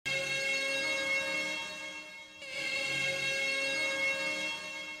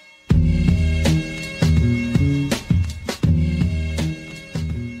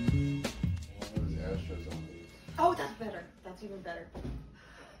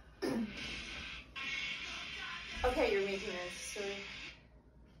Okay, you're making a story.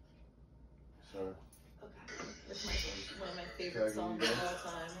 Sorry. Okay. It's one of my favorite songs of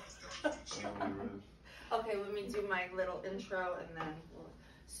all time. Okay, let me do my little intro and then we'll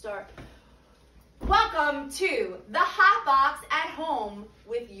start. Welcome to the Hot Box at Home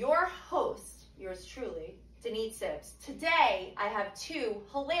with your host, yours truly, Dani Sips. Today, I have two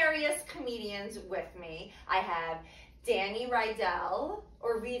hilarious comedians with me. I have Dani Riedel,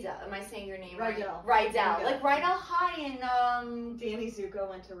 or Riedel. Am I saying your name Riedel. right? Riedel. Like Riedel High in Dani Zuko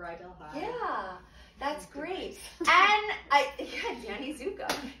went to Riedel High. Yeah, that's great. Dani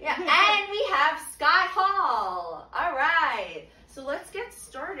Zuko. Yeah, and we have Scott Hall. All right. So let's get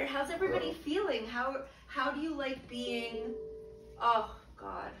started. How's everybody feeling? How do you like being? Oh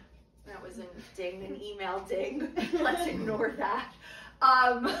God, that was a ding, an email ding. Let's ignore that.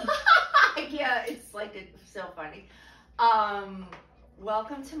 Yeah, it's like it's so funny.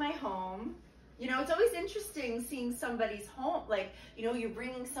 Welcome to my home. You know, it's always interesting seeing somebody's home. Like, you know, you're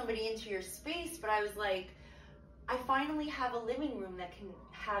bringing somebody into your space, but I was like, I finally have a living room that can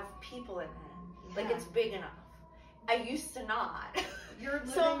have people in it. Yeah. Like, it's big enough. I used to not.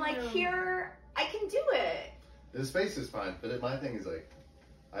 So I'm like, here, I can do it. The space is fine, but my thing is like,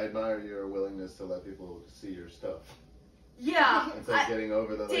 I admire your willingness to let people see your stuff. Yeah. It's like getting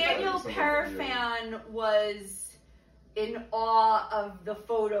over the... Daniel Parafan was in awe of the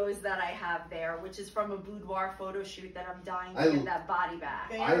photos that I have there, which is from a boudoir photo shoot that I'm dying to get that body back.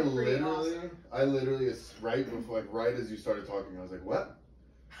 I literally, right as you started talking, I was like, what?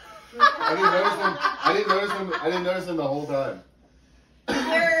 I didn't notice them the whole time.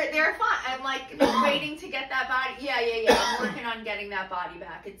 They're fun. I'm like waiting to get that body. Yeah. I'm working on getting that body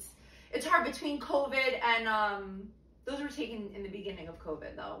back. It's hard between COVID and those were taken in the beginning of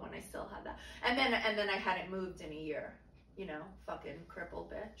COVID though, when I still had that. And then I hadn't moved in a year. You know, fucking crippled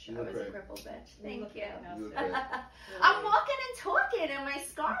bitch. I was a crippled bitch. Thank you. I'm walking and talking, and my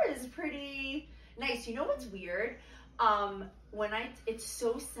scar is pretty nice. You know what's weird? It's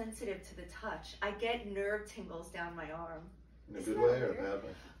so sensitive to the touch. I get nerve tingles down my arm. In a good way or a bad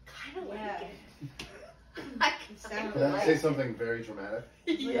way? Kind of like it. Can I say something very dramatic?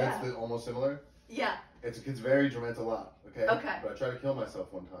 Yeah. That's almost similar? Yeah. It's very dramatic a lot, okay? Okay. But I tried to kill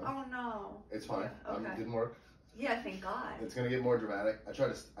myself one time. Oh no. It's fine. Yeah, okay. It didn't work. Yeah, thank God. It's gonna get more dramatic. I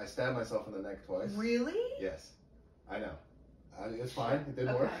stabbed myself in the neck twice. Really? Yes. I know. It's fine. It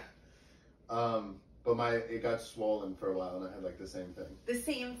didn't work. But it got swollen for a while, and I had like the same thing. The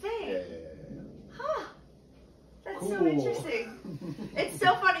same thing? Yeah. Huh. That's cool. So interesting. It's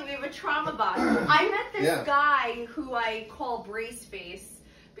so funny. We have a trauma bond. I met this guy who I call Brace Face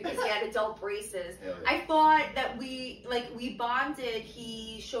because he had adult braces. Yeah. I thought that we bonded.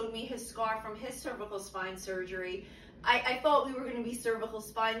 He showed me his scar from his cervical spine surgery. I thought we were going to be cervical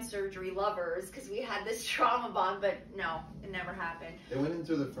spine surgery lovers because we had this trauma bond, but no, it never happened. They went in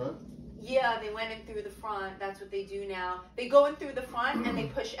through the front? Yeah, they went in through the front. That's what they do now. They go in through the front and they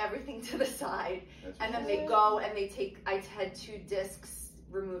push everything to the side. And then they go and they take, I had 2 discs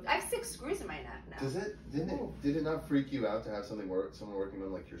removed. I have 6 screws in my neck now. Did it not freak you out to have someone working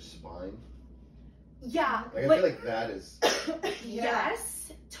on like your spine? Yeah. Like, I feel like that is...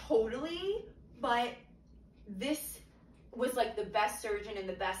 Yes, totally. But this was like the best surgeon in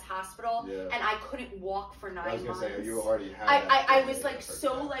the best hospital, and I couldn't walk for 9 months. I was gonna say, you already had I was like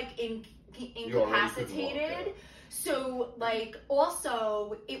so like incapacitated. So like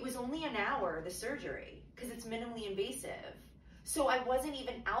also it was only an hour, the surgery, because it's minimally invasive. So I wasn't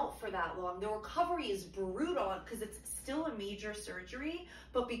even out for that long. The recovery is brutal because it's still a major surgery,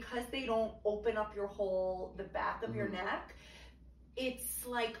 but because they don't open up the back of your neck, it's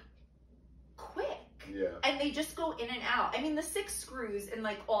like quick. Yeah. And they just go in and out. I mean, the 6 screws and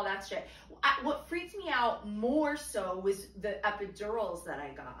like all that shit. What freaked me out more so was the epidurals that I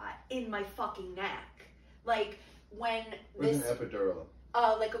got in my fucking neck. Like when What's an epidural?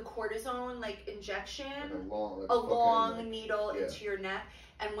 Like a cortisone injection, like a long needle into your neck.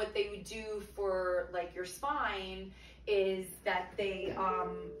 And what they would do for like your spine is that they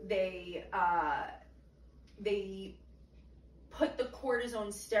put the cortisone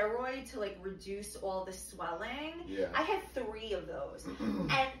steroid to like reduce all the swelling. Yeah. I had 3 of those.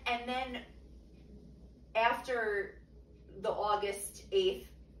 and then after the August 8th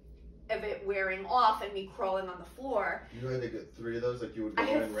of it wearing off and me crawling on the floor. You had to get 3 of those? Like you would go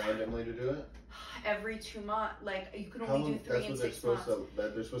in randomly to do it? Every 2 months. Like you can only do 3 in 6 months.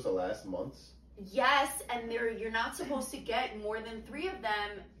 They're supposed to last months? Yes, and you're not supposed to get more than 3 of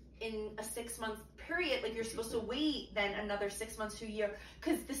them in a 6-month period. Like you're supposed to wait then another 6 months to a year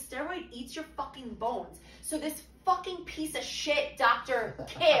because the steroid eats your fucking bones. So this fucking piece of shit Dr.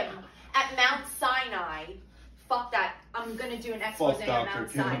 Kim at Mount Sinai going to do an expose on Dr.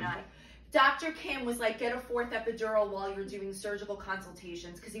 Mount Kim. Sinai. Dr. Kim was like, get a 4th epidural while you're doing surgical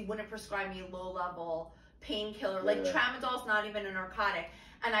consultations because he wouldn't prescribe me a low-level painkiller. Like, tramadol's not even a narcotic.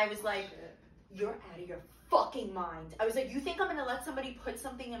 And I was like, you're out of your fucking mind. I was like, you think I'm going to let somebody put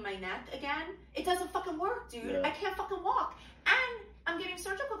something in my neck again? It doesn't fucking work, dude. Yeah. I can't fucking walk. And I'm getting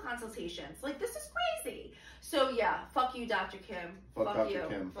surgical consultations. Like, this is crazy. So, yeah, fuck you, Dr. Kim. Fuck Dr. you.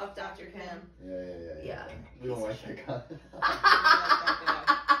 Kim. Fuck Dr. Kim. Yeah. We don't like that guy.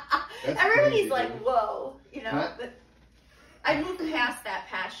 That's Everybody's crazy, like, dude. whoa, you know. Huh? But I moved past that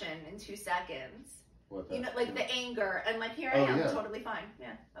passion in 2 seconds. What You know, like the anger, and like here I Oh, am, yeah. totally fine.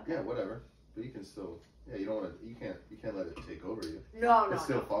 Yeah. Okay. Yeah, whatever. But you can still. Yeah, you don't want to. You can't let it take over you. No, But no.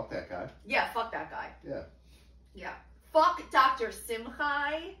 still, No. fuck that guy. Yeah, fuck that guy. Yeah. Yeah. Fuck Dr.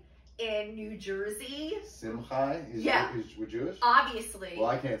 Simchai in New Jersey. Simchai is we're Jewish. Obviously. Well,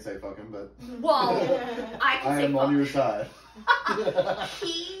 I can't say fuck him, but Well, I can I say am fuck. on your side.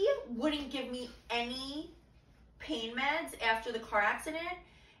 He wouldn't give me any pain meds after the car accident,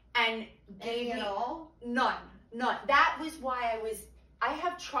 and gave Any me at all? none. That was why I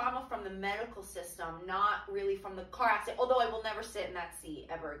have trauma from the medical system, not really from the car accident. Although I will never sit in that seat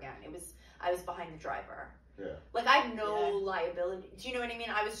ever again. I was behind the driver. Yeah. Like, I have no liability. Do you know what I mean?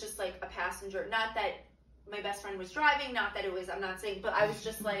 I was just like a passenger. Not that my best friend was driving, not that it was, I'm not saying, but I was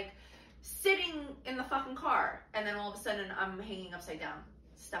just like sitting in the fucking car, and then all of a sudden I'm hanging upside down,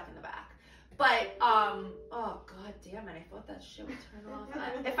 stuck in the back. But, oh, god damn it, I thought that shit would turn off.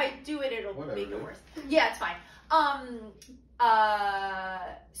 If I do it, it'll Whatever, make it dude. worse. Yeah, it's fine.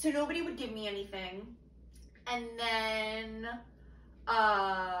 So nobody would give me anything. And then,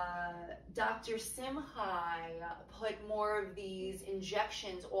 Dr. Simchai put more of these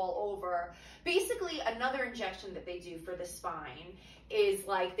injections all over. Basically, another injection that they do for the spine is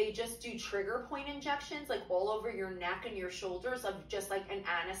like they just do trigger point injections like all over your neck and your shoulders of just like an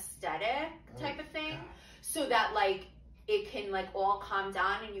anesthetic type of thing, so that like it can like all calm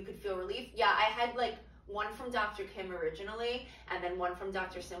down and you could feel relief. Yeah, I had like one from Dr. Kim originally, and then one from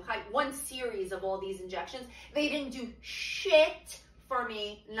Dr. Simchai. One series of all these injections. They didn't do shit for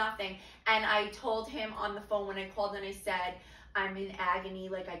me, nothing. And I told him on the phone when I called and I said, I'm in agony,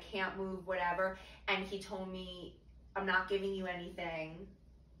 like I can't move, whatever. And he told me, I'm not giving you anything.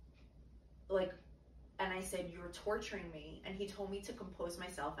 Like, and I said, you're torturing me. And he told me to compose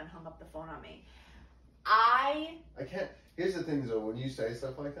myself and hung up the phone on me. I can't. Here's the thing, though. When you say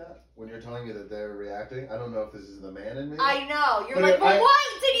stuff like that, when you're telling me that they're reacting, I don't know if this is the man in me. I know. You're But like, well, I-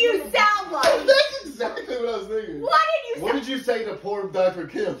 what did you sound like? That's exactly what I was thinking. What did you What sound did you say to poor Dr.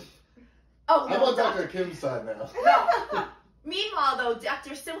 Kim? Oh, I'm no, on Dr. Kim's side now. No. Meanwhile, though,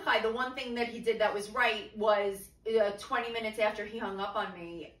 Dr. Simchai, the one thing that he did that was right was 20 minutes after he hung up on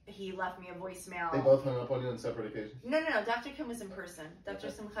me, he left me a voicemail. They both hung up on you on separate occasions? No. Dr. Kim was in person. Dr.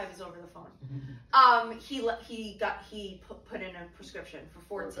 Simchai was over the phone. He put in a prescription for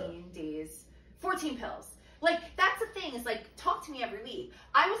 14 days, 14 pills. Like, that's the thing, is like, talk to me every week.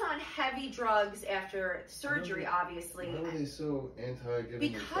 I was on heavy drugs after surgery, obviously. Why are they so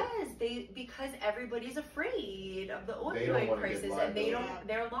anti-giving? Because everybody's afraid of the They don't opioid wanna crisis, give and liability.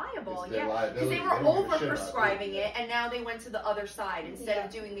 they're liable. It's their Yeah, because liability. they were They don't give a over shit about prescribing it. it, and now they went to the other side instead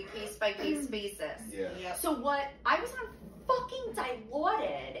of doing the case by case basis. Yeah. So what? I was on fucking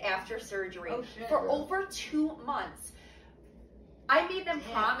Dilaudid after surgery for over 2 months. I made them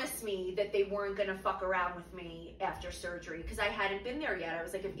promise me that they weren't going to fuck around with me after surgery because I hadn't been there yet. I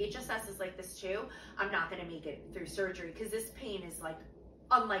was like, if HSS is like this too, I'm not going to make it through surgery because this pain is like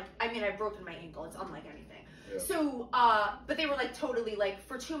unlike, I mean, I've broken my ankle. It's unlike anything. Yeah. So, but they were like totally like,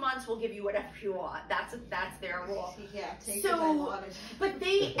 for 2 months, we'll give you whatever you want. That's their rule. Yeah, take So, it I wanted. But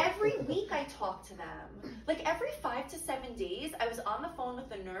every week I talked to them. Like every 5 to 7 days, I was on the phone with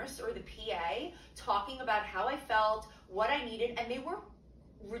the nurse or the PA talking about how I felt, what I needed, and they were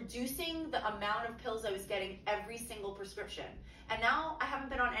reducing the amount of pills I was getting every single prescription. And now I haven't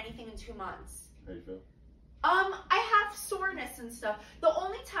been on anything in 2 months. How you feel? I have soreness and stuff. The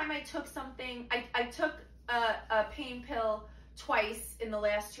only time I took something, I took a pain pill twice in the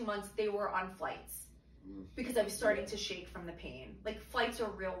last 2 months. They were on flights because I was starting to shake from the pain. Like, flights are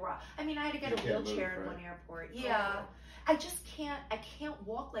real rough. I mean, I had to get a wheelchair in one airport. Yeah. Oh. I just can't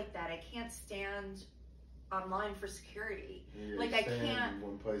walk like that. I can't stand online for security. You Like, I stand can't. in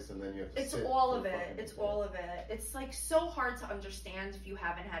one place and then you have to It's sit all for of it. fucking- It's all of it. It's like so hard to understand if you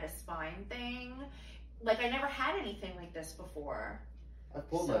haven't had a spine thing. Like, I never had anything like this before. I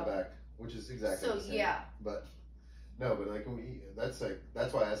pulled my back, which is exactly So the same. yeah. But No, but like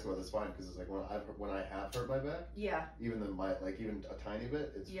that's why I asked about the spine, because it's like when I have hurt my back, Yeah. even even a tiny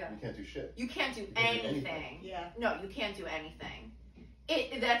bit, it's you can't do shit. You can't do You can't do anything. anything. Yeah. No, you can't do anything.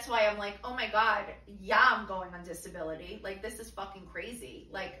 That's why I'm like, oh my god, yeah, I'm going on disability. Like, this is fucking crazy.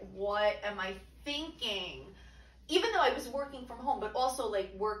 Like, what am I thinking? Even though I was working from home, but also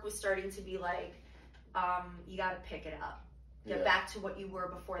like work was starting to be like, you gotta pick it up. Get back to what you were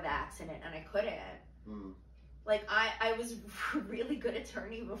before the accident, and I couldn't. Mm. Like, I was a really good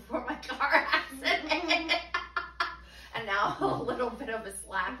attorney before my car accident. And now I'm a little bit of a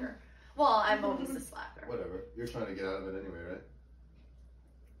slacker. Well, I'm always a slacker. Whatever. You're trying to get out of it anyway, right?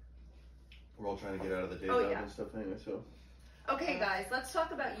 We're all trying to get out of the day Oh, job yeah. and stuff anyway, so. Okay, guys, let's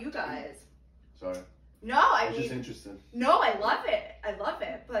talk about you guys. Sorry. No, I was mean, just interested. no, I love it. I love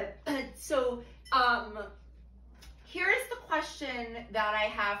it. But so, here's the question that I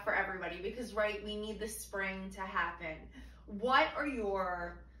have for everybody, because right, we need the spring to happen. What are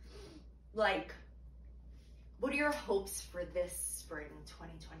your hopes for this spring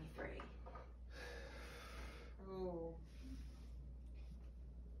 2023? Oh.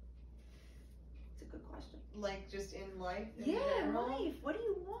 It's a good question. Like, just in life? Yeah, general? life. What do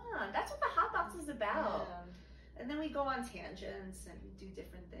you want? That's what the hot box is about. Yeah. And then we go on tangents and do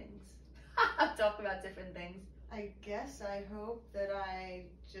different things. Talk about different things. I guess I hope that I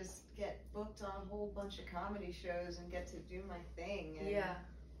just get booked on a whole bunch of comedy shows and get to do my thing. And, Yeah.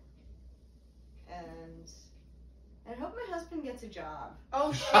 And I hope my husband gets a job.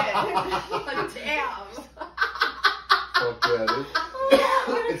 Oh shit. Damn. Fuck yeah, dude.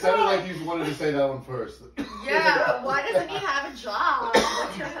 It sounded like you wanted to say that one first. Yeah, why doesn't he have a job?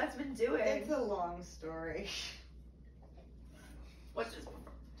 What's your husband doing? It's a long story. What's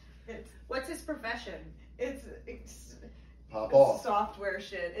his profession? It's Pop off. software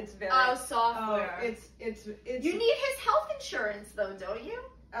shit. It's very Software. it's You need his health insurance though, don't you?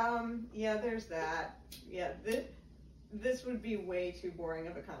 yeah, there's that. Yeah, this would be way too boring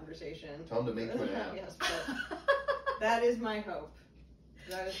of a conversation. Tell him to make you an app. Yes, but that is my hope.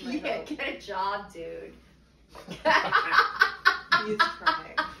 That is my Yeah, hope. get a job, dude. He's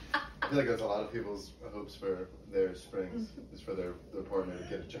trying. I feel like that's a lot of people's hopes for their springs, is for their partner to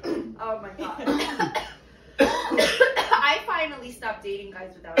get a job. Oh my god. I finally stopped dating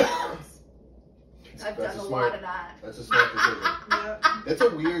guys without jobs. I've done a lot of that. That's a smart decision. Yep. It's a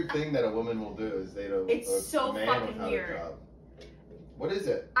weird thing that a woman will do, is date so a man fucking without weird. a job. What is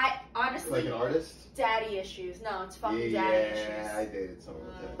it? I honestly, Like an artist? daddy issues. No, it's fucking Yeah, daddy I issues. dated someone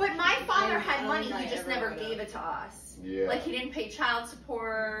with that. But my father I had don't money, think he I just ever never would've. gave it to us. Yeah. Like, he didn't pay child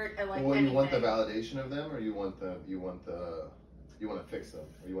support or like Well, anything. you want the validation of them, or you want to fix them,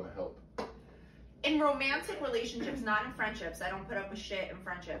 or you want to help? In romantic relationships, not in friendships. I don't put up with shit in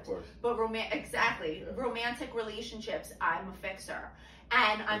friendships. Of course. But exactly. Yeah. Romantic relationships, I'm a fixer.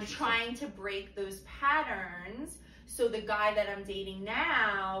 And I'm Interesting. trying to break those patterns. So the guy that I'm dating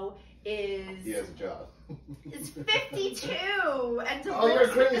now is He has a job. is 52 and Oh, you're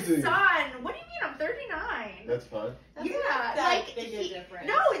divorced with crazy. a son. What do you mean? I'm 39. That's fine. That's Yeah, not that like, big a difference.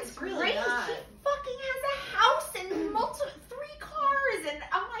 No, it's really great. not. He fucking has a house and 3 cars, and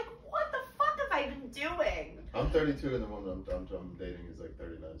I'm like, what the fuck have I been doing? I'm 32, and the woman I'm dating is like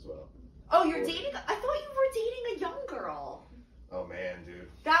 39 as well. Oh, you're dating? I thought you were dating a young girl. Oh man, dude.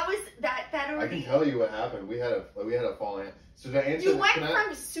 That was that I already. can tell you what happened. We had a falling. So to answer, You went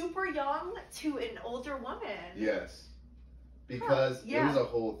from super young to an older woman. Yes, because yeah. it was a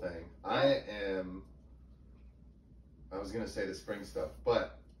whole thing. I was gonna say the spring stuff,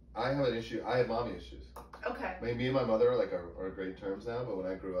 but I have an issue. I have mommy issues. Okay. Me and my mother are great terms now, but when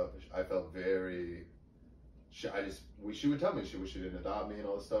I grew up, I felt very. She would tell me she wished she didn't adopt me and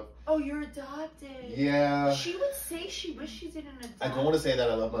all this stuff. Oh, you're adopted. Yeah. She would say she wished she didn't adopt. I don't want to say that.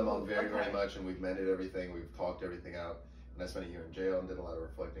 I love my mom very, Okay. very much, and we've mended everything. We've talked everything out. And I spent a year in jail and did a lot of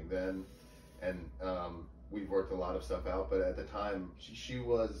reflecting then. And we've worked a lot of stuff out. But at the time, she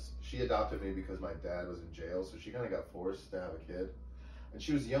adopted me because my dad was in jail, so she kind of got forced to have a kid. And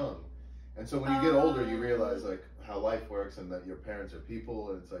she was young. And so when you get older, you realize like how life works and that your parents are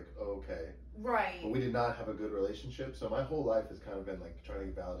people, and it's like, oh, okay. Right. But we did not have a good relationship, so my whole life has kind of been like trying to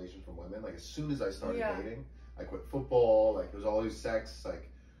get validation from women. Like as soon as I started dating, I quit football. Like it was always sex.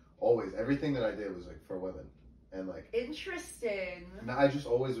 Like always, everything that I did was like for women, and like interesting. And I just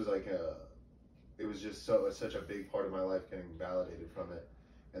always was like it was just such a big part of my life getting validated from it.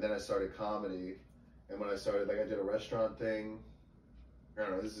 And then I started comedy, and when I started, like I did a restaurant thing. I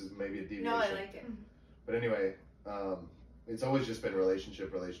don't know. This is maybe a deviation. No, I like it. But anyway. It's always just been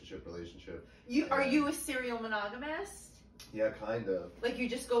relationship. Are you a serial monogamist? Yeah, kind of. Like you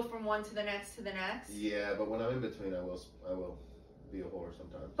just go from one to the next to the next? Yeah, but when I'm in between, I will be a whore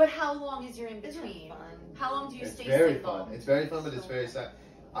sometimes. But how long is your in Isn't between? it fun? How long do you It's stay very single? fun. It's very fun, but it's very sad.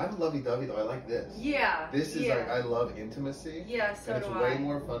 I'm lovey-dovey though. I like this. Yeah. This is yeah. like, I love intimacy. Yeah, so And it's do way I.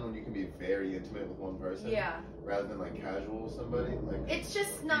 more fun when you can be very intimate with one person. Yeah. Rather than like casual with somebody. Like It's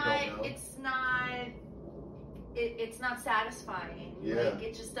just you not, don't know. it's not satisfying. Yeah. Like,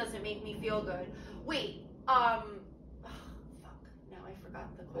 it just doesn't make me feel good. Wait, fuck. Now I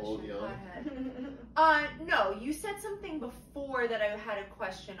forgot the question. Old, young. Hothead. No, you said something before that I had a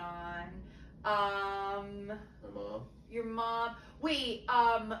question on. My mom. Your mom. Wait,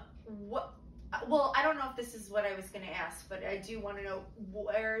 what? Well, I don't know if this is what I was going to ask, but I do want to know,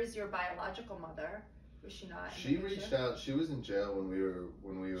 where is your biological mother? Was she not? She reached out. She was in jail when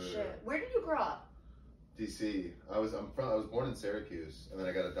we were. Shit. Where did you grow up? DC. I was born in Syracuse, and then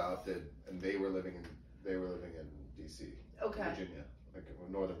I got adopted, and they were living in DC. Okay. Virginia, like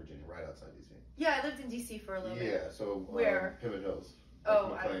Northern Virginia, right outside DC. Yeah, I lived in DC for a little bit. Yeah, so Where? Pivot Hills. Oh,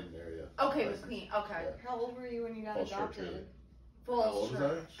 McLean area. Okay, Nice. McLean. Okay. Yeah. How old were you when you got Falls Church adopted? area. Full How old was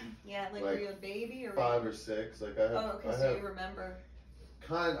church. Yeah, like, Like, were you a baby or? 5 or 6. Like I have. Oh, okay, I so have you remember.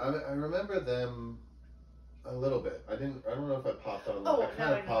 I remember them a little bit. I don't know if I popped online. Oh, I now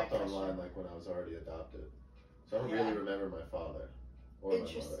kind I of know popped my question. online like when I was already adopted. So I don't Yeah. really remember my father or my mother.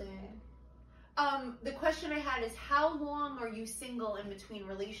 Interesting. The question I had is, how long are you single in between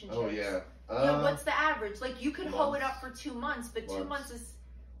relationships? Oh yeah. Yeah, what's the average? Like, you could hoe it months. up for 2 months, but 2 months is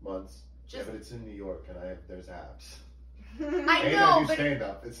Months. just. Yeah, but it's in New York, and there's apps. I And know, I do but stand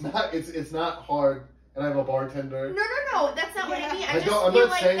up. It's not hard, and I have a bartender. No. That's not what I mean. I just I'm feel not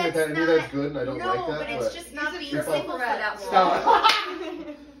like saying that's that not. that's good, and I don't no, like that. but it's just not being He's a single for triple that threat. long.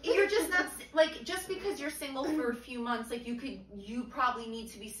 Stop. You're just not like, just because you're single for a few months, like you probably need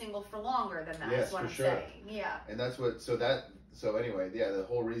to be single for longer than that. Yes, is what for I'm sure. saying. Yeah. And that's what. So anyway, yeah. The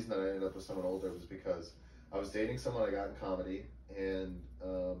whole reason that I ended up with someone older was because I was dating someone I got in comedy, and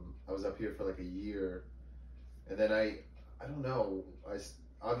I was up here for like a year, and then I don't know.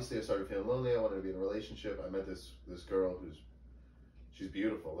 Obviously I started feeling lonely. I wanted to be in a relationship. I met this girl she's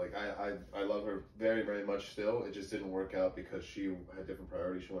beautiful. Like I love her very, very much still. It just didn't work out because she had different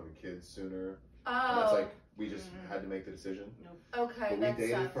priorities. She wanted kids sooner. Oh. And that's like, we just had to make the decision. Okay. But we that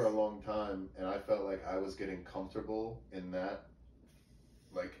dated sucks. for a long time, and I felt like I was getting comfortable in that.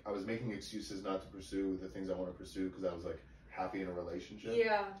 Like, I was making excuses not to pursue the things I want to pursue because I was like happy in a relationship.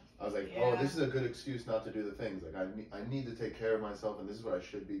 Yeah. I was like, Yeah. oh, this is a good excuse not to do the things. Like, I need to take care of myself, and this is what I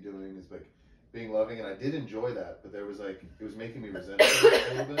should be doing, is like being loving. And I did enjoy that, but there was like, it was making me resentful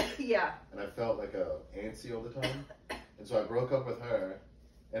a little bit. Yeah. And I felt like antsy all the time. And so I broke up with her.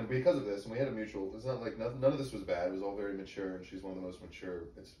 And because of this, and we had a mutual, it's not like, none of this was bad. It was all very mature, and she's one of the most mature.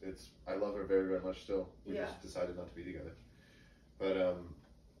 I love her very, very much still. We Yeah. just decided not to be together. But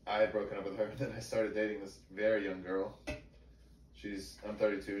I had broken up with her, and then I started dating this very young girl. I'm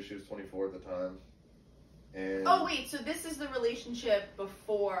 32, she was 24 at the time. And Oh wait, so this is the relationship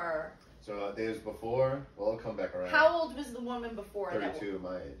before. so days before, well, I'll come back around. How old was the woman before? 32,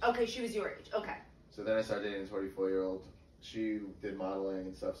 my age. Okay, she was your age. Okay. So then I started dating a 24-year-old. She did modeling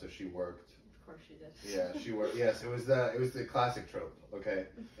and stuff, so she worked. Of course she did. Yeah, she worked. Yes, it was the classic trope. Okay,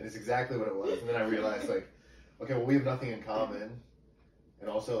 and it's exactly what it was. And then I realized, like, okay, well, we have nothing in common, and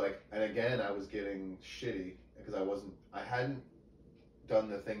also like, and again, I was getting shitty because I hadn't done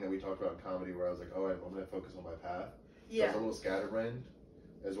the thing that we talked about in comedy, where I was like, oh, I'm gonna focus on my path. So I was a little scatterbrained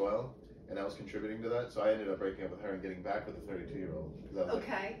as well, and that was contributing to that. So I ended up breaking up with her and getting back with the 32-year-old because I was like,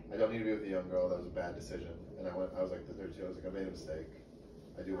 Okay. I don't need to be with a young girl. That was a bad decision. And I was like, the 32. I was like, I made a mistake.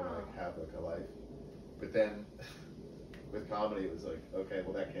 I do want to like have like a life. But then with comedy, it was like, okay,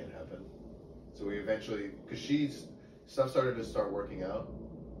 well that can't happen. So we eventually, because stuff started to start working out,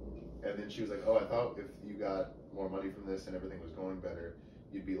 and then she was like, oh, I thought if you got more money from this and everything was going better,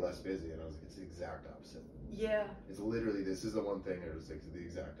 you'd be less busy. And I was like, it's the exact opposite. Yeah. It's literally, this is the one thing that was like the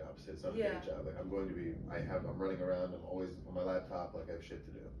exact opposite. It's not a Yeah. day job. Like I'm running around. I'm always on my laptop. Like I have shit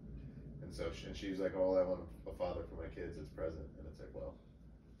to do. And so, and she's like, oh, I want a father for my kids that's present. And it's like, well,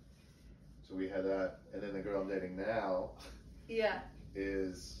 so we had that. And then the girl I'm dating now Yeah.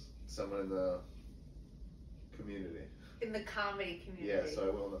 is someone in the community. In the comedy community. Yeah,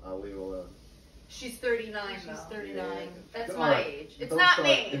 so I'll leave it alone. She's 39 She's though. 39. Yeah. That's All my right. age. It's Don't not start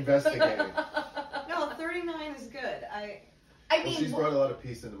me. investigating. No, 39 is good. I Well, mean, she's brought a lot of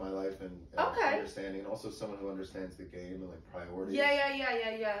peace into my life and Okay. understanding, and also someone who understands the game and like priorities.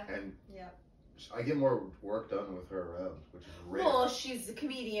 yeah. And Yeah. I get more work done with her around, which is rare. Well, she's a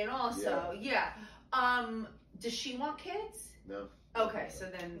comedian also. Yeah. Does she want kids? No. Okay, so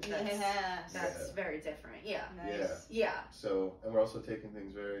then that's very different. Yeah. Nice. Yeah. So, and we're also taking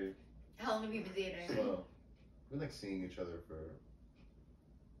things very How long have you been dating? slow. We've been like seeing each other for.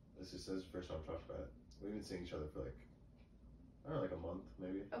 This is the first time I've talked about it. We've been seeing each other for like, I don't know, like a month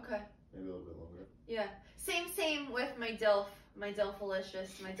maybe. Okay. Maybe a little bit longer. Yeah. Same with my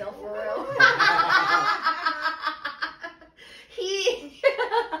Dilfalicious, my Dilfaroo.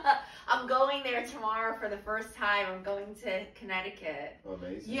 I'm going there tomorrow for the first time. I'm going to Connecticut. Oh,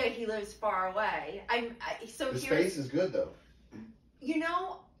 amazing. Yeah, he lives far away. The space is good though. You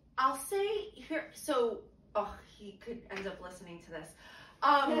know, I'll say here. So, he could end up listening to this.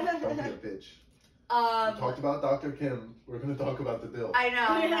 Don't be a bitch. We talked about Dr. Kim. We're gonna talk about the Dill. I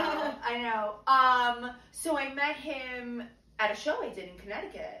know. So I met him at a show I did in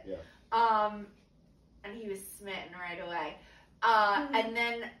Connecticut. Yeah. And he was smitten right away. And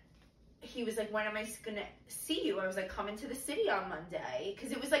then he was like, when am I gonna see you? I was like, come into the city on Monday.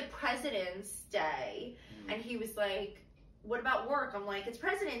 Because it was like President's Day. And he was like, what about work? I'm like, it's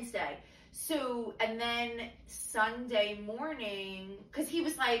President's Day. So, and then Sunday morning, because he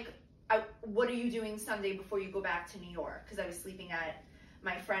was like, what are you doing Sunday before you go back to New York? Because I was sleeping at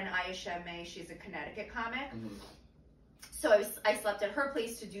my friend Ayesha May. She's a Connecticut comic. So I slept at her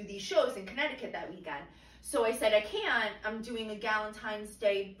place to do these shows in Connecticut that weekend. So I said, I can't. I'm doing a Galentine's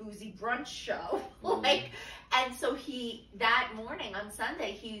Day boozy brunch show. And so that morning on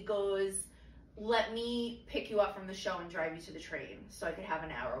Sunday, he goes, let me pick you up from the show and drive you to the train so I could have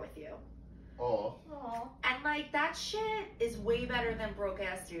an hour with you. Oh. And like that shit is way better than broke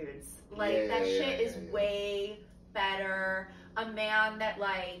ass dudes. Like Yeah, is way better. A man that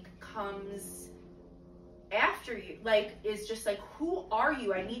like comes after you, like is just like, who are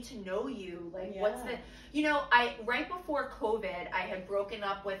you? I need to know you. Like what's the, you know, right before COVID, I had broken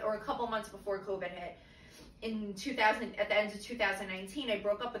up with, or a couple months before COVID hit, in 2000, at the end of 2019, I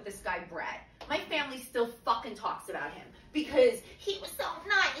broke up with this guy, Brett. My family still fucking talks about him because he was so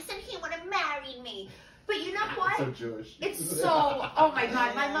nice and he would have married me. But you know what? So Jewish. It's so, oh my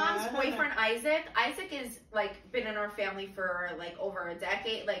God. My mom's boyfriend, Isaac is like been in our family for like over a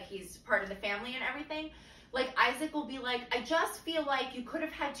decade. Like he's part of the family and everything. Like Isaac will be like, I just feel like you could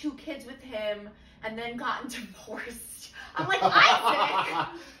have had 2 kids with him and then gotten divorced. I'm like, Isaac.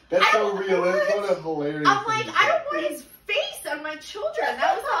 That's so real. That's what a hilarious I'm thing like, to I say. don't want his face on my children.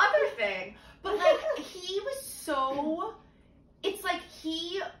 That was the other thing. But like, he was so, it's like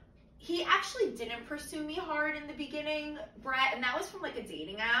he actually didn't pursue me hard in the beginning, Brett, and that was from like a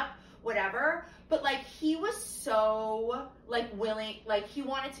dating app, whatever. But like, he was so like willing, like he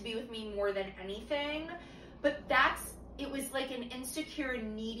wanted to be with me more than anything. But it was like an insecure,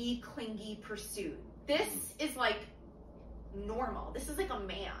 needy, clingy pursuit. This is like normal. This is like a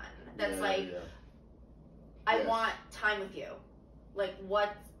man that's I want time with you. Like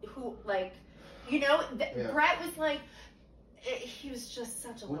Brett was like, he was just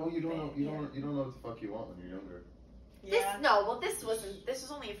such a little you don't bit, know. You don't know what the fuck you want when you're younger. This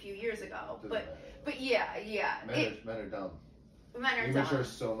was only a few years ago. Doesn't But matter. yeah. Men are dumb. Men are Human dumb. nature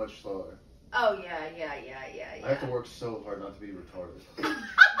is so much slower. Oh yeah. I have to work so hard not to be retarded.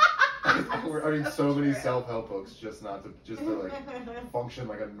 We're reading so many self-help books just to like function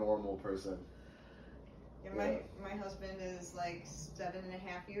like a normal person. Yeah, my husband is like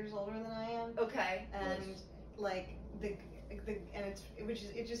 7.5 years older than I am. Okay. And like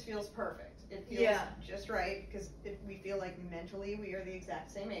it just feels perfect. It feels just right because we feel like mentally we are the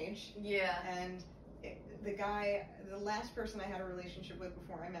exact same age. Yeah. And the last person I had a relationship with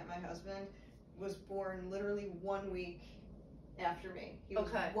before I met my husband was born literally 1 week after me. He was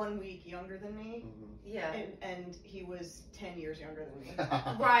 1 week younger than me. Yeah. And he was 10 years younger than me.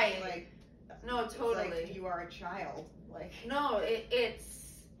 Right. Like, no, totally. Like you are a child. Like no,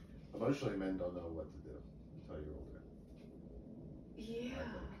 it's emotionally men don't know what to do until you're older. Yeah.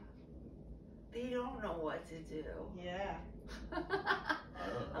 They don't know what to do. Yeah.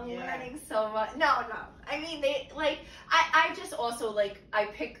 I'm learning so much. No. I mean, they like. I just also like. I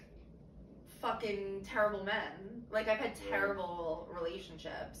pick fucking terrible men. Like I've had terrible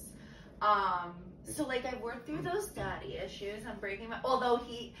relationships. So like I worked through those daddy issues. I'm breaking my. Although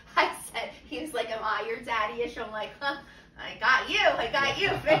he was like, "Am I your daddy issue?" I'm like, "Huh, I got you,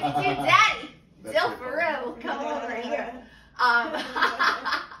 52 daddy, Dilfaroo, come over here."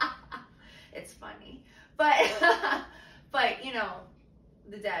 It's funny, but you know,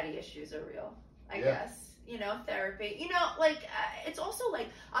 the daddy issues are real. I guess. You know, therapy. You know, like it's also like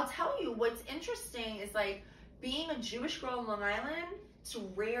I'll tell you what's interesting is like being a Jewish girl in Long Island. It's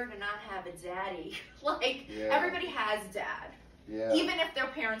rare to not have a daddy. Like everybody has dad, even if their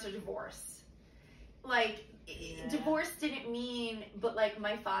parents are divorced. Like divorce didn't mean, but like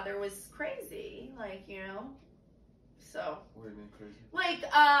my father was crazy, like, you know, so. What do you mean crazy?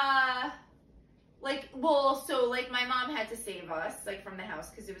 So like my mom had to save us like from the house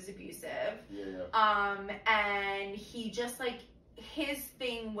because it was abusive. Yeah. And he just like, his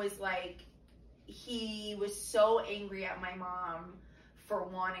thing was like, he was so angry at my mom for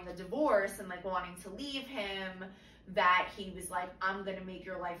wanting a divorce and like wanting to leave him that he was like, I'm gonna make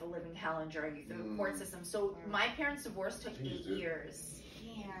your life a living hell and drag you through the court system. So my parents' divorce took 8 years.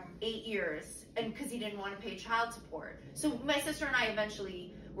 Damn. 8 years, and because he didn't want to pay child support. So my sister and I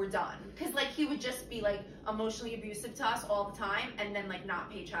eventually were done, because like he would just be like emotionally abusive to us all the time, and then like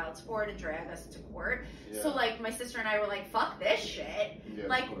not pay child support and drag us to court. Yeah. So like my sister and I were like, fuck this shit. Yeah,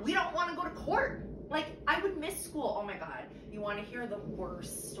 like we don't want to go to court. Like I would miss school. Oh my god, you want to hear the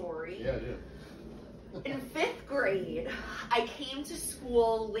worst story? Yeah. In 5th grade, I came to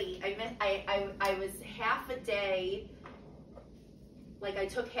school late. I was half a day. Like I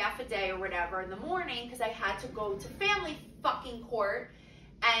took half a day or whatever in the morning because I had to go to family fucking court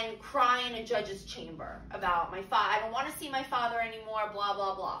and cry in a judge's chamber about my father. I don't want to see my father anymore, blah,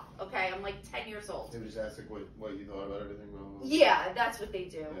 blah, blah. Okay, I'm like 10 years old. They would just ask like what you thought about everything. Blah, blah, blah. Yeah, that's what they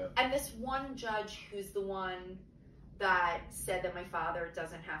do. Yeah. And this one judge who's the one that said that my father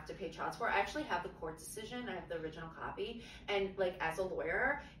doesn't have to pay child support. I actually have the court decision. I have the original copy. And like as a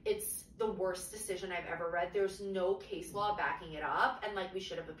lawyer, it's the worst decision I've ever read. There's no case law backing it up. And like we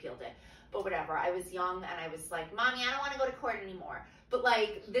should have appealed it. But whatever. I was young and I was like, Mommy, I don't want to go to court anymore. But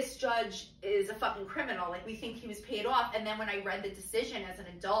like this judge is a fucking criminal. Like we think he was paid off. And then when I read the decision as an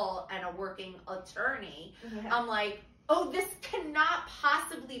adult and a working attorney, I'm like, oh, this cannot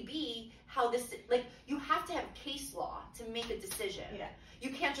possibly be how this, like, you have to have case law to make a decision. Yeah. You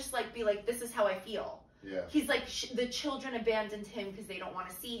can't just, like, be like, this is how I feel. Yeah. He's like, the children abandoned him because they don't want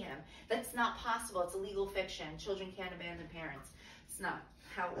to see him. That's not possible. It's a legal fiction. Children can't abandon parents. It's not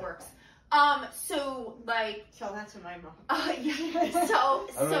how it works. So, like... Tell that to my mom. Yeah, I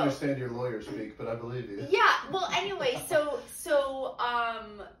don't understand your lawyer speak, but I believe you. Yeah, well, anyway,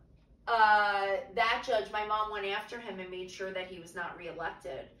 that judge, my mom went after him and made sure that he was not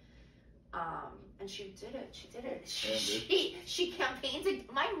reelected. And she did it. She campaigned.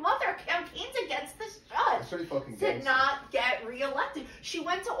 My mother campaigned against this judge. That's pretty fucking to gangster. not get reelected. She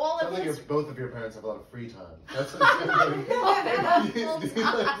went to all of his. Both of your parents have a lot of free time. That's Too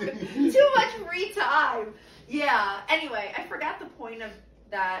much free time. Yeah. Anyway, I forgot the point of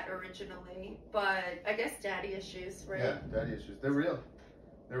that originally, but I guess daddy issues, right? Yeah, daddy issues. They're real.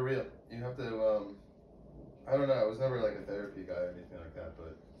 They're real. You have to. I don't know. I was never like a therapy guy or anything like that,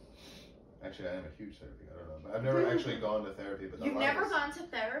 but. Actually, I am a huge therapy guy. I don't know. But I've never actually gone to therapy. But You've never gone to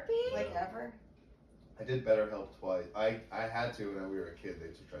therapy? Like ever? I did BetterHelp twice. I had to when we were a kid. They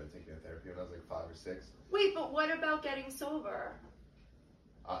just tried to take me to therapy when I was like 5 or 6. Wait, but what about getting sober?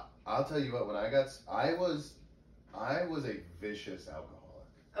 I'll tell you what. When I was a vicious alcoholic.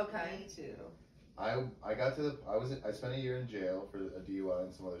 Okay. Me too. I spent a year in jail for a DUI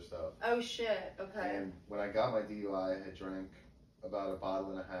and some other stuff. Oh shit. Okay. And when I got my DUI, I had drank about 1.5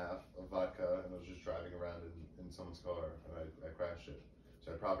 bottles of vodka, and I was just driving around in someone's car, and I crashed it. So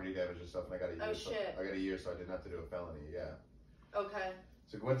I had property damage and stuff, and I got a year. Oh shit. I got a year, so I didn't have to do a felony. Yeah. Okay.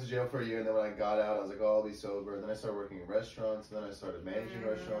 So I went to jail for a year, and then when I got out, I was like, oh, I'll be sober. And then I started working in restaurants, and then I started managing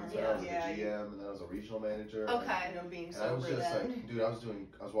restaurants. And I was a GM, and then I was a regional manager. Okay. No being And I was sober just then. like, dude, I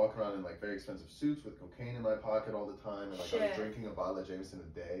was walking around in like very expensive suits with cocaine in my pocket all the time, and like I was drinking a bottle of Jameson a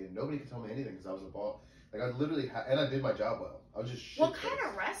day, and nobody could tell me anything because I was a ball. Like I literally, and I did my job well. I was just shit. What kind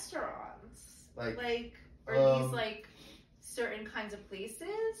of restaurants? Like are these like certain kinds of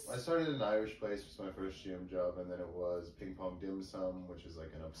places? I started in an Irish place, which was my first gym job, and then it was Ping Pong Dim Sum, which is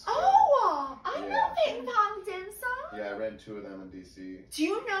like an upscale. Oh, I know Ping Pong Dim Sum. Yeah, I ran 2 of them in DC. Do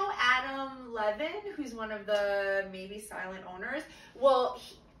you know Adam Levin, who's one of the maybe silent owners? Well,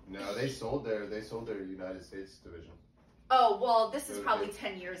 no, they sold their United States division. Oh, well, this is probably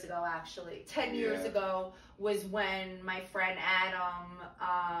 10 years ago, actually. 10 years Yeah. ago was when my friend Adam,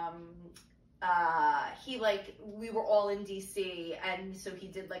 we were all in DC, and so he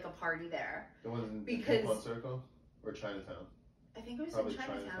did, like, a party there. The one in Because- Pond Circle? Or Chinatown? I think it was Probably in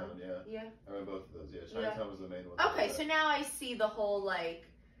Chinatown. yeah. Yeah. I ran both of those, yeah. Chinatown was the main one. Okay, so now I see the whole, like,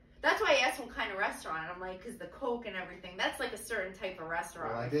 that's why I asked what kind of restaurant. I'm like, because the Coke and everything, that's like a certain type of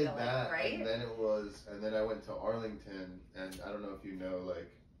restaurant. Well, I did feel that, like, right? and then I went to Arlington, and I don't know if you know,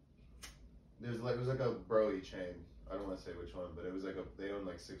 like, it was like a broy chain. I don't want to say which one, but it was like they own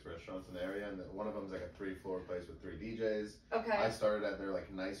like 6 restaurants in the area, and one of them was like a 3-floor place with 3 DJs. Okay. I started at their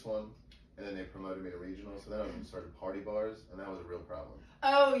like nice one, and then they promoted me to regional. So then I started party bars, and that was a real problem.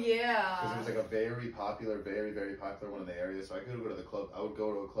 Oh yeah. Because it was like a very popular, very, very popular one in the area. So I could go to the club. I would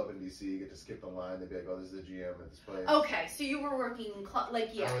go to a club in DC, get to skip the line. They'd be like, "Oh, this is the GM at this place." Okay, so you were working like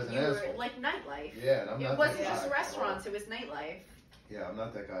I was an you were asshole. like nightlife. Yeah, and I'm not. It wasn't that guy just at restaurants; all. it was nightlife. Yeah, I'm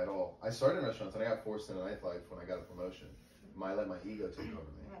not that guy at all. I started in restaurants, and I got forced into nightlife when I got a promotion. I let my ego take over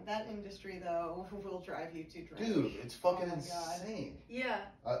me. That industry, though, will drive you to drink. Dude, it's fucking Oh my God. insane. Yeah.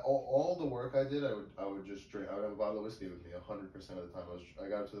 All the work I did, I would just drink. I would have a bottle of whiskey with me 100% of the time. I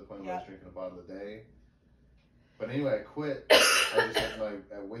got to the point where I was drinking a bottle a day. But anyway, I quit. I just had my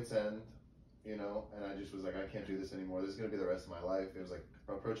at wit's end, you know, and I just was like, I can't do this anymore. This is gonna be the rest of my life. It was like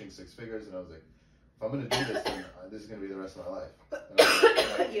approaching 6 figures, and I was like, if I'm gonna do this, then this is gonna be the rest of my life. And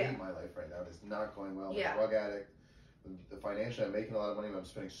I hate my life right now. It's not going well. I'm a drug addict. The financially, I'm making a lot of money, but I'm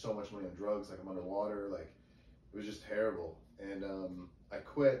spending so much money on drugs, like I'm underwater, like it was just terrible. And I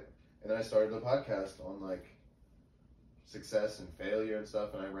quit, and then I started a podcast on like success and failure and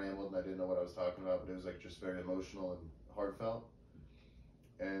stuff, and I rambled, and I didn't know what I was talking about, but it was like just very emotional and heartfelt.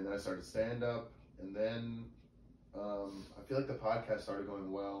 And then I started stand up, and then I feel like the podcast started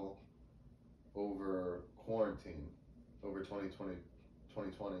going well over quarantine, over 2020.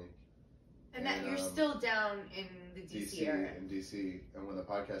 And that you're still down in the DC area. In DC, and when the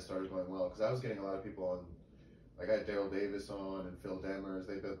podcast started going well, because I was getting a lot of people on, like I had Daryl Davis on and Phil Demers.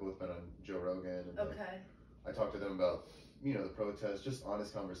 They've both been on Joe Rogan. And I talked to them about, you know, the protests, just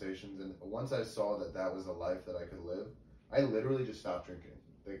honest conversations. And once I saw that that was a life that I could live, I literally just stopped drinking.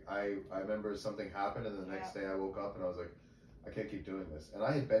 Like I remember something happened, and the next day I woke up and I was like, I can't keep doing this. And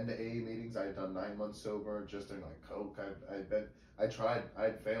I had been to AA meetings. I had done 9 months sober, just doing like coke. I tried.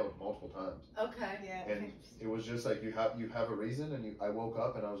 I'd failed multiple times. Okay. Yeah. And it was just like you have a reason, and I woke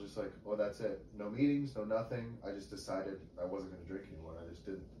up and I was just like, oh, that's it. No meetings, no nothing. I just decided I wasn't going to drink anymore. I just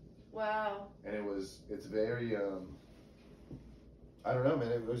didn't. Wow. And it's very I don't know,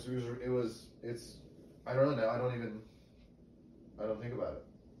 man. It's I don't know now. I don't think about it.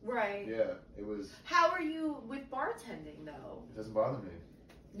 Right. Yeah, it was. How are you with bartending though? It doesn't bother me.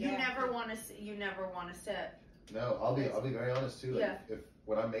 You never want to sip. No, I'll be very honest too. Like, Yeah. if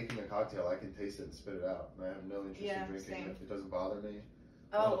when I'm making a cocktail, I can taste it and spit it out, and I have no interest in drinking. Same. It doesn't bother me.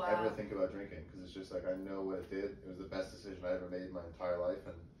 Oh, I don't wow. ever think about drinking because it's just like I know what it did. It was the best decision I ever made in my entire life,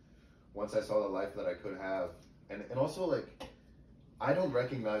 and once I saw the life that I could have, and also like I don't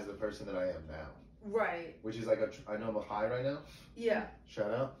recognize the person that I am now. Right. Which is like I know I'm a high right now. Yeah.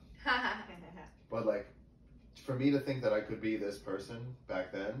 Shout out. But like, for me to think that I could be this person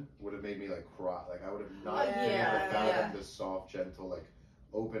back then would have made me like cry. Like I would have not been able to fathom the soft, gentle, like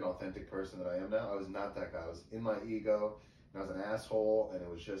open, authentic person that I am now. I was not that guy. I was in my ego, and I was an asshole, and it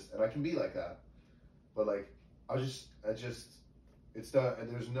was just, and I can be like that. But like, it's not, and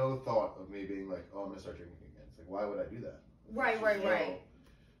there's no thought of me being like, oh, I'm gonna start drinking again. It's like, why would I do that? Right.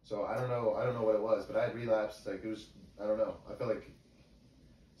 So I don't know what it was, but I had relapsed. Like it was, I don't know. I felt like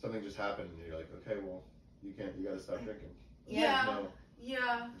something just happened, and you're like, okay, well, you gotta stop drinking. Yeah.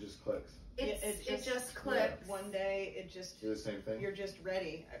 It just clicks. It just clicks. One day, it just. You're the same thing. You're just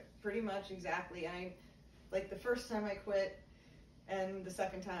ready. Pretty much exactly. Like the first time I quit, and the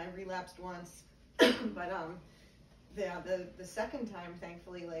second time I relapsed once, but the second time,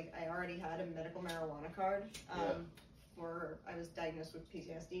 thankfully, like I already had a medical marijuana card. I was diagnosed with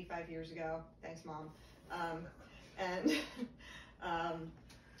PTSD 5 years ago. Thanks, Mom.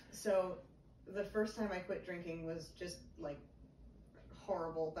 So the first time I quit drinking was just like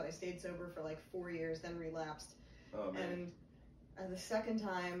horrible, but I stayed sober for like 4 years, then relapsed. Oh, man. And the second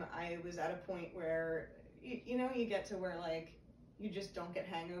time I was at a point where, you know, you get to where like you just don't get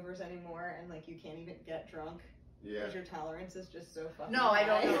hangovers anymore, and like you can't even get drunk. Yeah. Because your tolerance is just so fucking No, I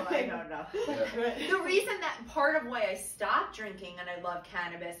don't high. know. The reason that part of why I stopped drinking and I love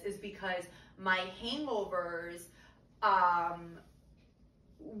cannabis is because my hangovers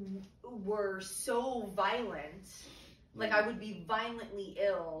were so violent. Like I would be violently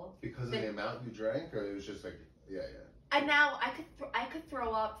ill. Because of the amount you drank, or it was just like, And now I could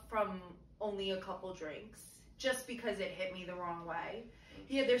throw up from only a couple drinks just because it hit me the wrong way.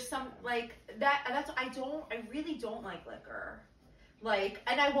 Yeah, there's some like that. I really don't like liquor. Like,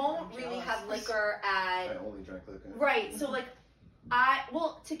 and I won't really have liquor at. I only drank liquor. Right. So like,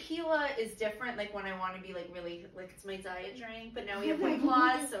 tequila is different. Like when I want to be like really like it's my diet drink, but now we have White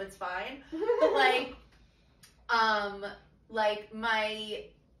Claws, so it's fine. But like my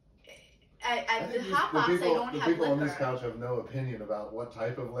at the hot box, I don't have people liquor. on this couch have no opinion about what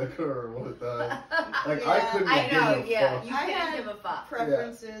type of liquor or what the. Like, Yeah, I couldn't I know, give a yeah. fuck. You I couldn't had give a fuck.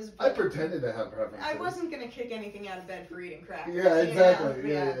 preferences. I But pretended to have preferences. I wasn't gonna kick anything out of bed for eating crackers. Yeah, you exactly. know?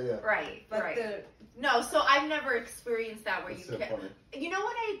 Yeah. Right, But right. No, so I've never experienced that where That's you so can't. funny. You know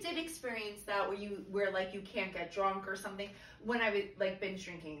what, I did experience that where like you can't get drunk or something when I was like binge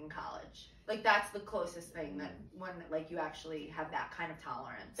drinking in college. Like that's the closest thing that when like you actually have that kind of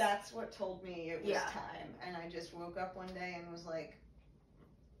tolerance. That's what told me it was Yeah. time, and I just woke up one day and was like,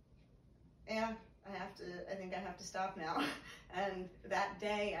 "Yeah, I think I have to stop now." And that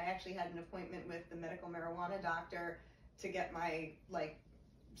day, I actually had an appointment with the medical marijuana doctor to get my like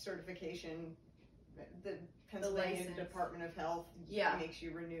certification. The Pennsylvania license. Department of Health Yeah. makes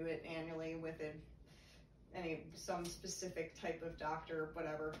you renew it annually with some specific type of doctor,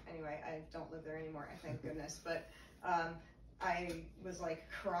 whatever. Anyway, I don't live there anymore, thank goodness. But I was like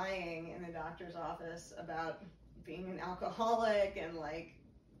crying in the doctor's office about being an alcoholic and like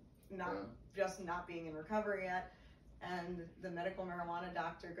not being in recovery yet. And the medical marijuana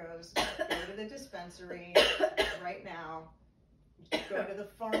doctor goes, "Go to the dispensary right now. Go to the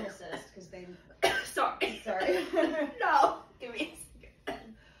pharmacist because they." Sorry. No, give me a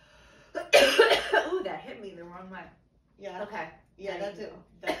second. Ooh, that hit me the wrong way. Yeah. Okay. Yeah, There that's you it.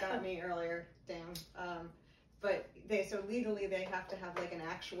 That got me earlier. Damn. But legally they have to have like an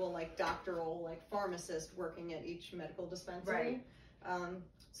actual like doctoral like pharmacist working at each medical dispensary. Right.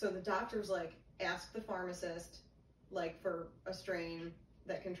 So the doctor's like, ask the pharmacist like for a strain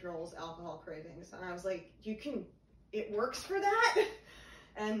that controls alcohol cravings, and I was like, it works for that.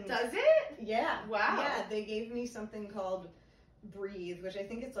 And Does it? yeah. Wow. Yeah, they gave me something called Breathe, which I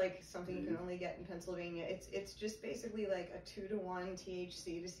think it's like something you can only get in Pennsylvania. It's just basically like a 2-to-1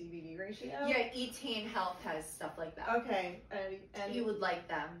 THC to CBD ratio. Yeah, E-Teen Health has stuff like that. Okay, and You would like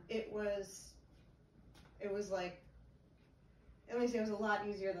them. it was like, let me say, it was a lot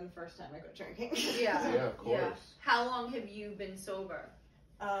easier than the first time I quit drinking. Yeah. Yeah, of course. Yeah. How long have you been sober?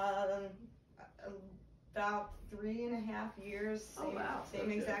 About 3.5 years. Oh, wow. Same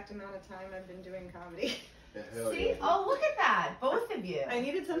Okay. exact amount of time I've been doing comedy. Yeah, hell See? yeah. Oh, look at that. Both of you. I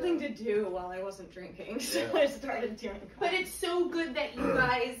needed something to do while I wasn't drinking, so Yeah. I started doing comedy. But it's so good that you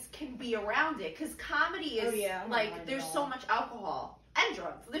guys can be around it, because comedy is Oh, yeah, I don't like mind there's at so all. much alcohol and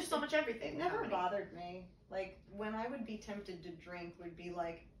drugs. There's so much everything. It in never comedy. bothered me. Like, when I would be tempted to drink would be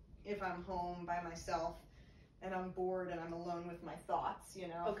like if I'm home by myself and I'm bored and I'm alone with my thoughts, you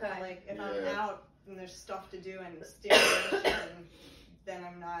know? Okay. Like, if Yeah. I'm out and there's stuff to do and stimulation, then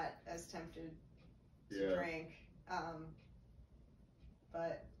I'm not as tempted to drink.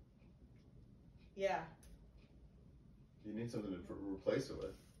 But, yeah. You need something to replace it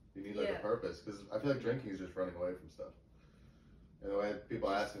with. You need like Yeah. a purpose, because I feel like drinking is just running away from stuff. And the way people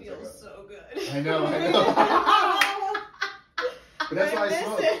ask me, Feels it's like, so good. I know. But that's why I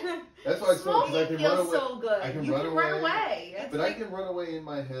smoke. That's why I smoke, because I can feels run away. so good. I can you run can away. run away. It's But like I can run away in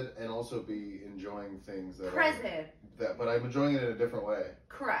my head and also be enjoying things that present. but I'm enjoying it in a different way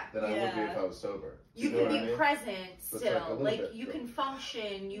Correct. than I would be Yeah. if I was sober. You know can what be I mean? present So it's like a still. little Like bit, you so. can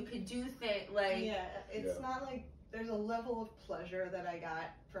function. You could do things like. Yeah, it's Yeah. not like there's a level of pleasure that I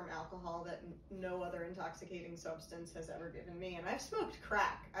got from alcohol that no other intoxicating substance has ever given me. And I've smoked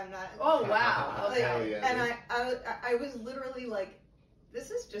crack. I'm not. Oh wow. Like, Okay. Hell yeah, and dude. I was literally like, this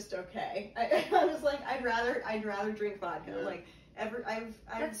is just okay. I was like, I'd rather drink vodka. Yeah. Like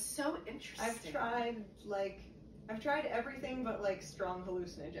That's so interesting. I've tried everything but like strong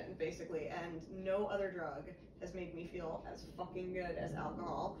hallucinogen basically, and no other drug has made me feel as fucking good as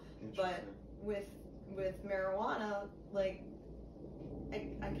alcohol. But with marijuana, like I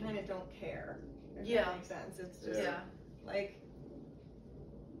kind of don't care. If Yeah. that makes sense. It's just Yeah. like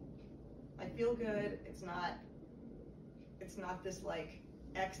I feel good. It's not this like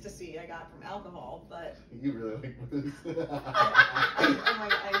ecstasy I got from alcohol, but You really like this.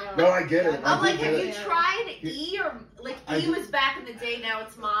 I know. No, I get it. I'm like, I have get you it. tried E or like I E do- was back in the day. Now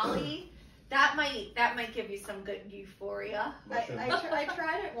it's Molly. That might give you some good euphoria. Mushroom. I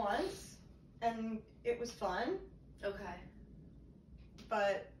tried it once, and it was fun, Okay.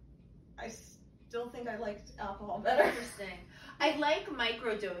 but I still think I liked alcohol better. Interesting. I like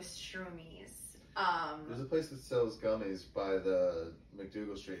microdose shroomies. There's a place that sells gummies by the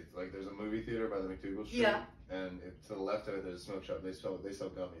McDougal Street. Like, there's a movie theater by the McDougal Street. Yeah. And to the left of it, there's a smoke shop. They sell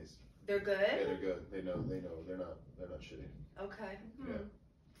gummies. They're good. Yeah, they're good. They know. They're not shitty. Okay. Yeah.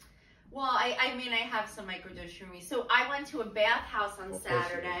 Well, I mean, I have some microdose shroomies. So I went to a bathhouse on Of course you did.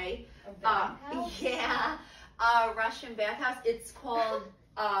 Saturday. A bathhouse? Yeah, Russian bathhouse. It's called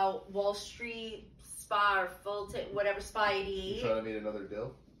Wall Street Spa or Fulton, whatever, Spa You 88. trying to meet another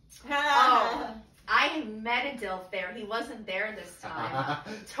dill? Oh, I met a DILF there. He wasn't there this time.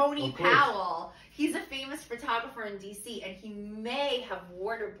 Tony Powell. He's a famous photographer in DC, and he may have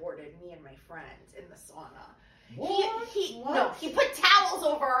waterboarded me and my friend in the sauna. What? No, he put towels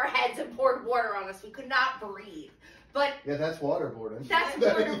over our heads and poured water on us. We could not breathe. But yeah, that's waterboarding. that's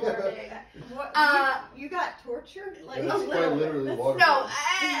waterboarding. What, you got tortured? Like, That's quite literally waterboarding. No,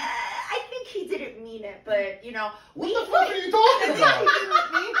 I think he didn't mean it, but you know, what the fuck are you talking about?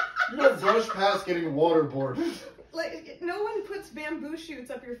 You don't brush past getting waterboarded. Like, no one puts bamboo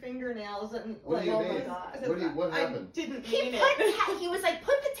shoots up your fingernails and What do you oh mean? my god. What happened? I didn't he mean put it. he was like,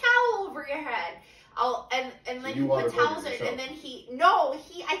 put the towel over your head. And then You he put waterboarded towels in, yourself. and then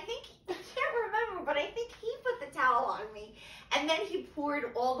I can't remember, but I think he put the towel on me, and then he poured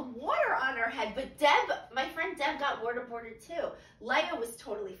all the water on her head. But my friend Deb got waterboarded too. Leia was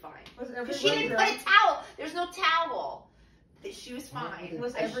totally fine. Because she didn't put a towel. There's no towel. She was fine.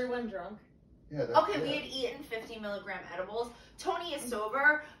 Was everyone drunk? Yeah, We had eaten 50 milligram edibles. Tony is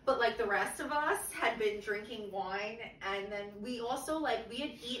sober, but like the rest of us had been drinking wine, and then we also we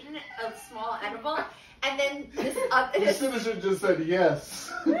had eaten a small edible, and then this You should have just said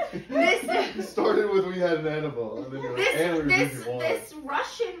yes. this Started with we had an edible, and then you're like, and we were drinking wine. this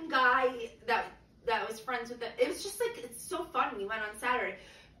Russian guy that was friends with it was just like, it's so fun. We went on Saturday.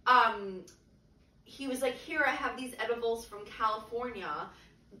 He was like, here, I have these edibles from California,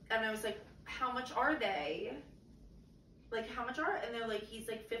 and I was like, how much are they? Like, how much are? And they're like, he's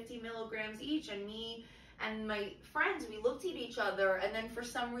like 50 milligrams each, and me and my friends, we looked at each other, and then for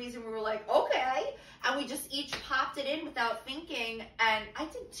some reason we were like, okay, and we just each popped it in without thinking, and I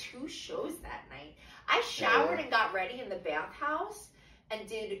did 2 shows that night. I showered and got ready in the bathhouse and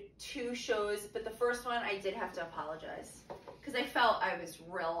did 2 shows, but the first one I did have to apologize because I felt I was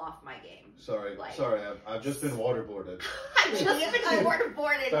real off my game. Sorry, I've just been waterboarded. I've just been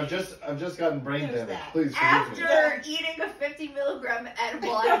waterboarded. I've just gotten brain There's damage. that. Please forgive me. After eating a 50 milligram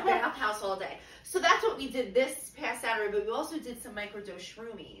edible at a bathhouse all day. So that's what we did this past Saturday, but we also did some microdose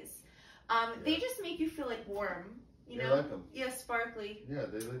shroomies. They just make you feel like warm, you know? I like them. Yeah, sparkly. Yeah,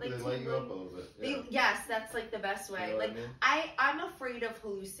 they light you up a little bit. Yeah. Yes, that's like the best way. You know like what I mean? I'm afraid of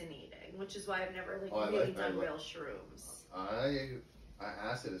hallucinating, which is why I've never really done real shrooms.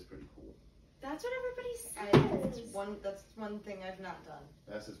 Acid is pretty cool. That's what everybody says. That's one thing I've not done.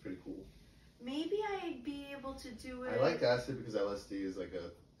 Acid's pretty cool. Maybe I'd be able to do it. I like acid because LSD is I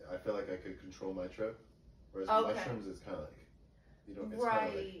feel like I could control my trip, whereas mushrooms is kind of like, you know, it's kind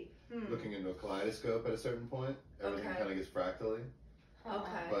of like looking into a kaleidoscope at a certain point. Everything kind of gets fractally.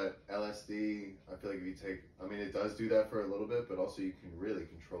 Okay. But LSD, I feel like if you take, it does do that for a little bit, but also you can really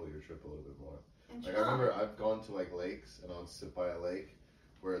control your trip a little bit more. Like I remember I've gone to like lakes and I'll sit by a lake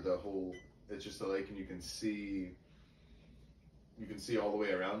where it's just a lake and you can see all the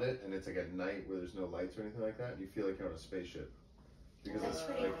way around it, and it's like at night where there's no lights or anything like that, and you feel like you're on a spaceship. Because That's it's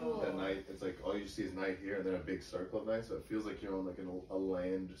pretty like cool. at night, it's like all you see is night here and then a big circle of night, so it feels like you're on like a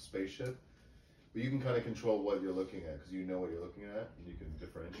land spaceship. But you can kind of control what you're looking at because you know what you're looking at, and you can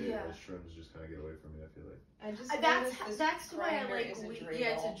differentiate. Yeah. Whereas shrooms just kind of get away from you, I feel like. I just That's why I grinder like is a weed. dreidel.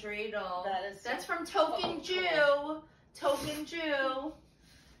 Yeah, it's a dreidel. That's from fucking Token Jew. cool. Token Jew.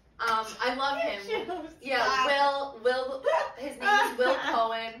 I love him. Yeah, Stop. Will. His name is Will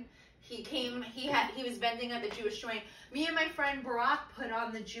Cohen. He was vending at the Jewish joint. Me and my friend Barack put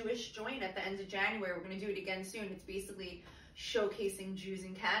on the Jewish joint at the end of January. We're gonna do it again soon. It's basically showcasing Jews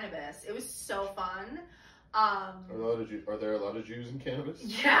in cannabis. It was so fun. Are there a lot of Jews in cannabis?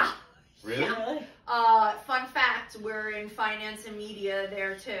 Yeah. Really? Fun fact, we're in finance and media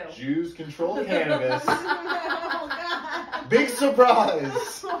there too. Jews control cannabis. Oh, God. Big surprise.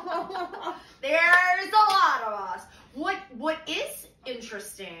 There's a lot of us. What is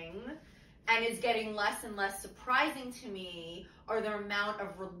interesting and is getting less and less surprising to me are the amount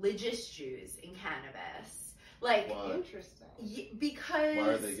of religious Jews in cannabis. Like, Why? Interesting. Because Why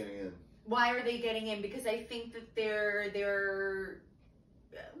are they getting in? Why are they getting in? Because I think that they're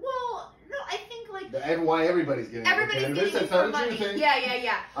well, no, I think like And why everybody's getting everybody's in getting cannabis? in That's for not a money. Jew thing.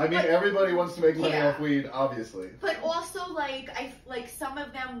 Yeah. But everybody wants to make money off weed, obviously. But also, like some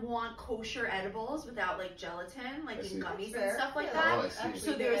of them want kosher edibles without like gelatin, like in gummies and stuff like that. Oh, I see.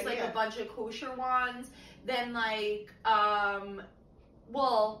 So there's like a bunch of kosher ones. Then like,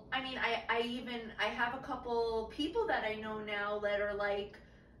 well, I have a couple people that I know now that are like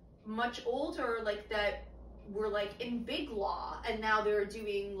much older, like that were like in big law, and now they're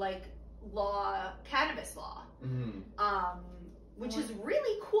doing like cannabis law. Which is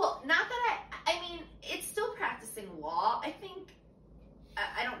really cool. Not that it's still practicing law. I think,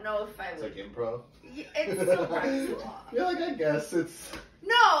 I don't know if I would. It's like improv? It's still practicing law. Yeah, like I guess it's...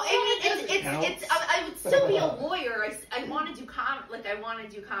 No, I mean, Counts. I would still be a lawyer. I want to do I want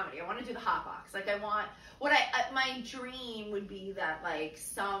to do comedy. I want to do the hot box. Like, I want, my dream would be that, like,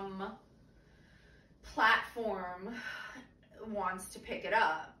 some platform wants to pick it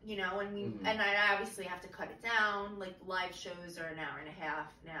up, you know, and and I obviously have to cut it down. Like, live shows are an hour and a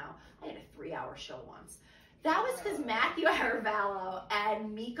half now. I had a 3-hour show once. That was because Matthew Aravallo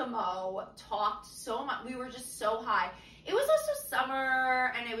and Mika Mo talked so much. We were just so high. It was also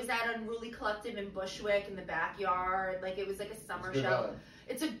summer, and it was at Unruly Collective in Bushwick in the backyard. Like, it was like a summer show. Vibe.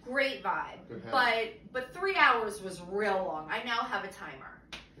 It's a great vibe. Good But 3 hours was real long. I now have a timer.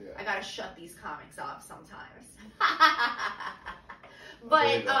 Yeah. I gotta shut these comics off sometimes.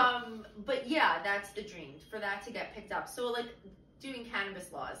 But yeah, that's the dream, for that to get picked up. So, like, doing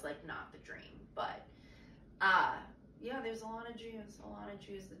cannabis law is, like, not the dream, but yeah, there's a lot of Jews,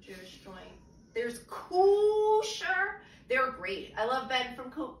 the Jewish joint. There's Kusher. They're great. I love Ben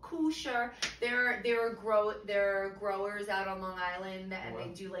from Kusher. They're growers out on Long Island, and they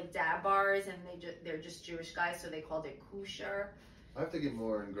do, like, dab bars, and they're just Jewish guys, so they called it Kusher. I have to get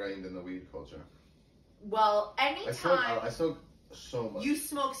more ingrained in the weed culture. Well, anytime I smoke so much. you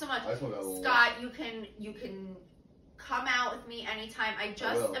smoke so much, I smoke a lot. Scott, you can come out with me anytime. I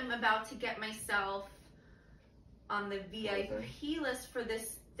just am about to get myself on the VIP list for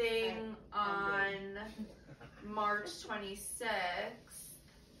this thing on March 26th.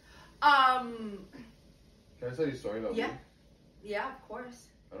 Can I tell you a story about me? Yeah, of course.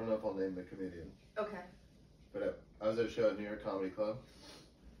 I don't know if I'll name the comedian. Okay. But I was at a show at New York Comedy Club,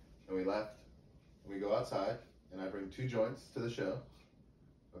 and we left. We go outside, and I bring 2 joints to the show.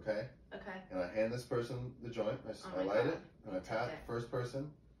 Okay? Okay. And I hand this person the joint. I light it, and I tap first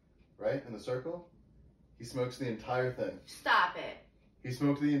person, right, in the circle. He smokes the entire thing. Stop it. He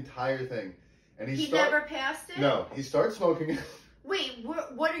smoked the entire thing. And he never passed it? No, he starts smoking it. Wait,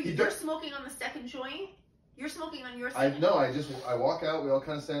 what are you? You're smoking on the second joint? You're smoking on your second joint? I walk out, we all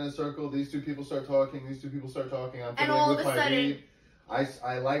kind of stand in a circle, these 2 people start talking, I'm and all of a sudden, weed.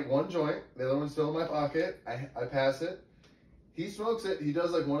 I light one joint, the other one's still in my pocket, I pass it. He smokes it, he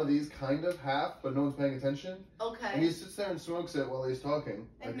does like one of these kind of half, but no one's paying attention. Okay. And he sits there and smokes it while he's talking.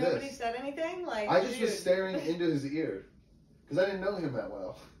 And like nobody said anything? Like, I just was staring into his ear. Because I didn't know him that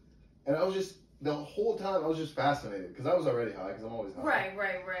well. And I was just, the whole time, I was just fascinated. Because I was already high, because I'm always high.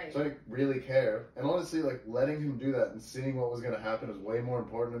 Right. So I didn't really care. And honestly, like, letting him do that and seeing what was going to happen was way more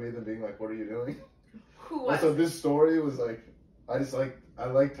important to me than being like, what are you doing? Who was Also, this story was like, I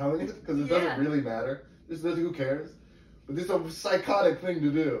like telling it because it doesn't really matter. Who cares? But this is a psychotic thing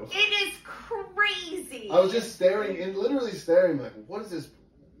to do. It is crazy. I was just literally staring, like, what is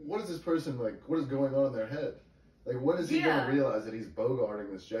this person, like, what is going on in their head? Like, when is he going to realize that he's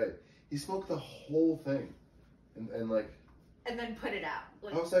bogarting this J? He smoked the whole thing. And like... And then put it out.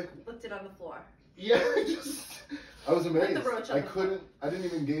 Like, I was like... Left it on the floor. Yeah, I was amazed. Put the roach on the floor. I didn't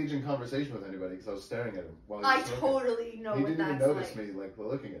even engage in conversation with anybody because I was staring at him while he was smoking. Totally know what that's like. He didn't even notice me, like,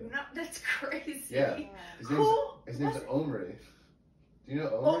 looking at him. No, that's crazy. Yeah. His name's Omri. Do you know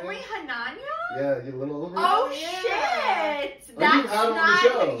Omri? Omri Hananya? Yeah, you little Omri. Oh, shit! That's you had him on the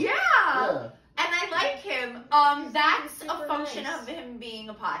show. Yeah. And I like him. That's a function of him being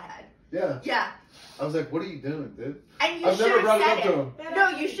a pothead. Yeah. I was like, what are you doing, dude? And I've never brought it up to him. No,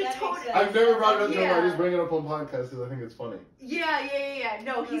 you should totally. I've never brought it up to him. I just bring it up on podcasts because I think it's funny. Yeah.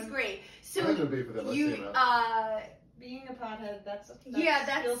 No, he's great. So I have no beef with him. being a pothead, that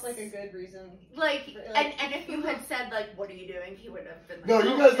feels like a good reason. And if you had said, like, what are you doing, he would have been like, no,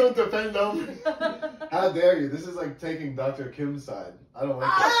 you guys don't defend them. How dare you? This is like taking Dr. Kim's side. I don't like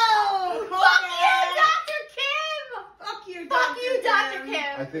that. Fuck you, Dr.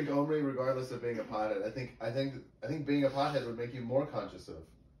 Kim! I think Omri, regardless of being a pothead, I think being a pothead would make you more conscious of.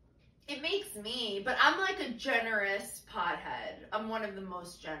 It makes me, but I'm like a generous pothead. I'm one of the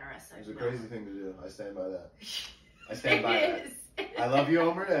most generous I've known. It's a crazy thing to do. I stand by that. I stand by that. I love you,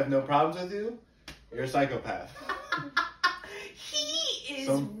 Omri. I have no problems with you. You're a psychopath. He is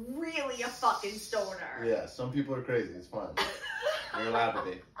really a fucking stoner. Yeah, some people are crazy. It's fine. You're allowed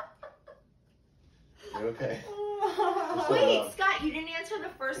to be. You're okay. Wait, Scott, you didn't answer the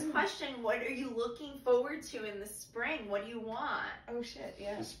first question. What are you looking forward to in the spring? What do you want? Oh shit,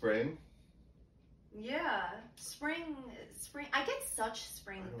 yeah. The spring? Yeah. Spring. I get such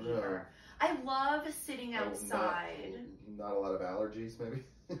spring fever. I love sitting outside. Not a lot of allergies, maybe?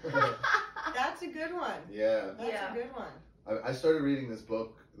 That's a good one. Yeah. That's a good one. I started reading this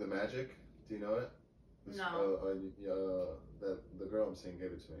book, The Magic. Do you know it? No. The girl I'm seeing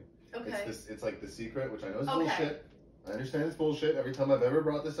gave it to me. Okay. It's like The Secret, which I know is bullshit. I understand it's bullshit. Every time I've ever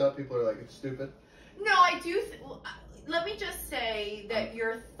brought this up, people are like, it's stupid. No, I do. let me just say that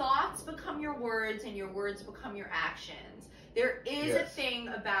your thoughts become your words and your words become your actions. There is a thing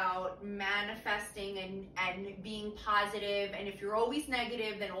about manifesting and being positive, and if you're always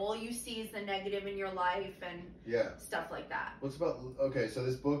negative, then all you see is the negative in your life and stuff like that. What's about, okay, so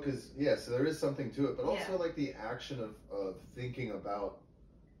this book is, so there is something to it, but also like the action of thinking about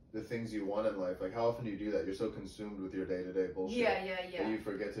the things you want in life. Like, how often do you do that? You're so consumed with your day-to-day bullshit that you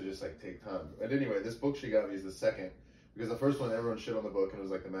forget to just like take time. And anyway, this book she got me is the second, because the first one, everyone shit on the book and it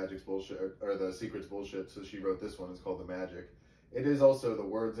was like the magic's bullshit, or the secret's bullshit, so she wrote this one. It's called The Magic. It is also, the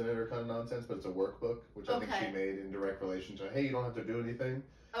words in it are kind of nonsense, but it's a workbook, which I think she made in direct relation to, hey, you don't have to do anything.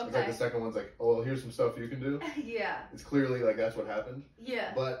 It's like the second one's like, oh, well, here's some stuff you can do. It's clearly like that's what happened.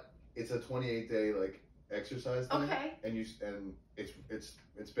 But it's a 28-day like exercise thing. And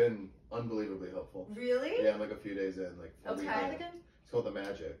it's been unbelievably helpful. Really? Yeah, I'm like a few days in. Like, it's called The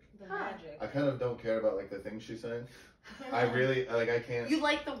Magic. The Magic. I kind of don't care about like the things she's saying. I really, like, I can't. You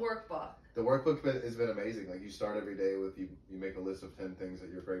like the workbook? The workbook has been amazing. Like, you start every day with, you make a list of 10 things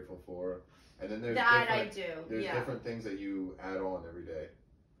that you're grateful for. And then there's there's different things that you add on every day.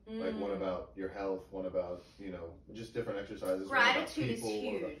 Like, one about your health, one about, you know, just different exercises. Gratitude is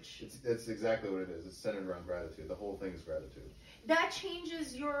huge. It's exactly what it is. It's centered around gratitude. The whole thing is gratitude. That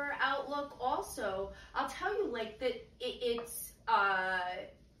changes your outlook also. I'll tell you, like, that it's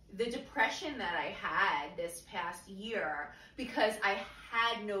the depression that I had this past year because I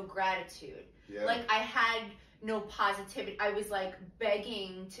had no gratitude. Like, I had no positivity. I was like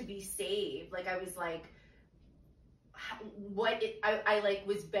begging to be saved. Like, I was like, I like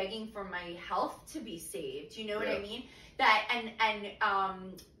was begging for my health to be saved. You know what I mean? That and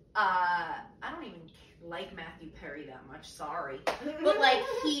I don't even like Matthew Perry that much, sorry. But like,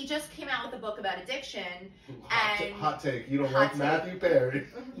 he just came out with a book about addiction. Hot take, you don't like Matthew Perry.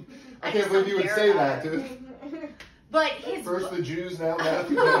 I can't believe you would say that, dude. But his first the Jews, now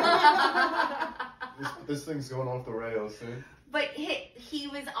Matthew Perry. this thing's going off the rails, dude. But he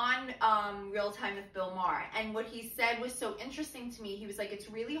was on Real Time with Bill Maher, and what he said was so interesting to me. He was like, it's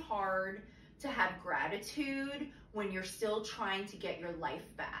really hard to have gratitude when you're still trying to get your life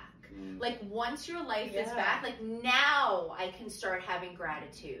back. Like, once your life is back, like, now I can start having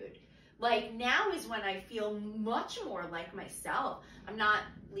gratitude. Like, now is when I feel much more like myself. I'm not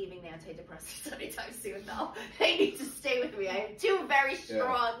leaving the antidepressants anytime soon, though. They need to stay with me. I have 2 very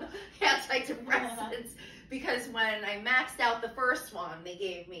strong antidepressants. Because when I maxed out the first one, they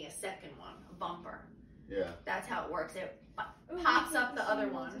gave me a second one, a bumper. That's how it works. It pops up the other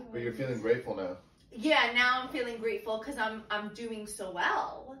one. But you're feeling grateful now. Yeah, now I'm feeling grateful because I'm doing so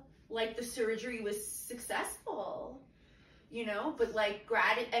well. Like, the surgery was successful, you know. But like,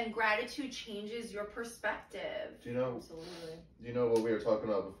 gratitude changes your perspective. Do you know? Absolutely. Do you know what we were talking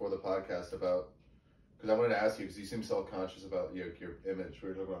about before the podcast about? Because I wanted to ask you, because you seem self-conscious about your image. We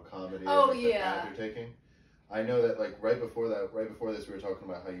were talking about comedy. Oh, and the path you're taking. I know that, like, right before this, we were talking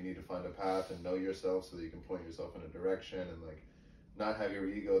about how you need to find a path and know yourself so that you can point yourself in a direction and, like, not have your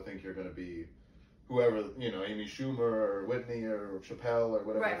ego think you're going to be whoever, you know, Amy Schumer or Whitney or Chappelle or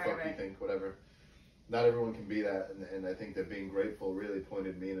whatever the fuck you think, whatever. Not everyone can be that, and I think that being grateful really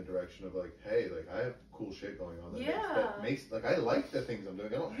pointed me in a direction of, like, hey, like, I have cool shit going on that makes, like, I like the things I'm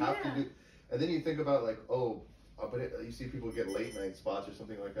doing. I don't have to do, and then you think about, like, but you see people get late night spots or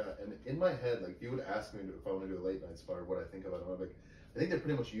something like that, and in my head, like, if you would ask me if I want to do a late night spot or what I think about them, I'm like, I think they're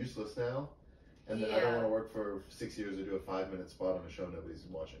pretty much useless now, and I don't want to work for 6 years to do a 5-minute spot on a show nobody's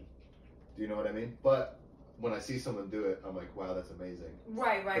watching. Do you know what I mean? But when I see someone do it, I'm like, wow, that's amazing.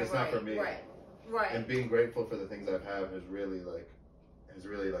 Right. But it's not for me. Right. And being grateful for the things I've had has really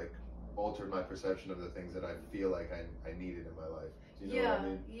altered my perception of the things that I feel like I needed in my life. Do you know what I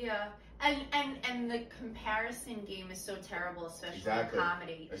mean? Yeah. And the comparison game is so terrible, especially in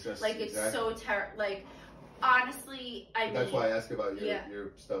comedy. It's just, it's so terrible. Like, honestly, that's why I ask about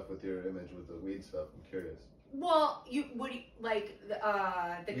your stuff with your image with the weed stuff. I'm curious. Well, the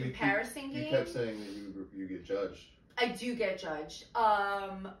comparison game? You kept saying that you get judged. I do get judged. I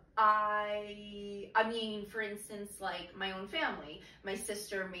mean, for instance, like, my own family. My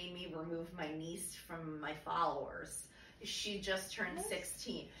sister made me remove my niece from my followers. She just turned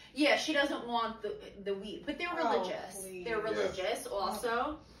 16. Yeah, she doesn't want the weed, but they're religious. They're religious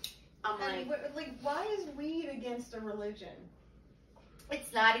also. I'm like, why is weed against a religion?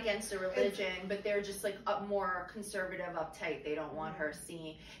 It's not against a religion, but they're just like more conservative, uptight. They don't want her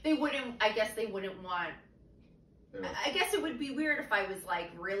seeing. I guess they wouldn't want. I guess it would be weird if I was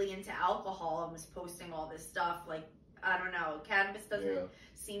like really into alcohol and was posting all this stuff. Like, I don't know, cannabis doesn't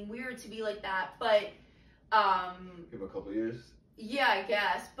seem weird to be like that, but give him a couple years. Yeah, I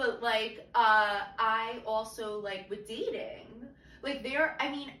guess. But like, I also like with dating, like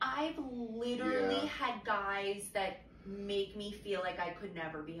I've literally had guys that make me feel like I could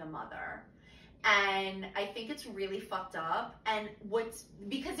never be a mother. And I think it's really fucked up. And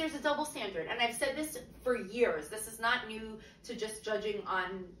because there's a double standard. And I've said this for years. This is not new to just judging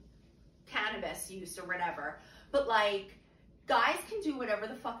on cannabis use or whatever. But like, guys can do whatever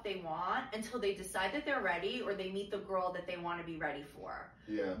the fuck they want until they decide that they're ready or they meet the girl that they want to be ready for.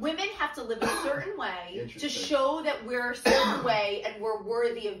 Yeah. Women have to live a certain way to show that we're a certain way and we're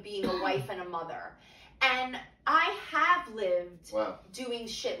worthy of being a wife and a mother. And I have lived doing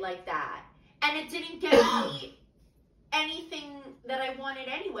shit like that. And it didn't get me anything that I wanted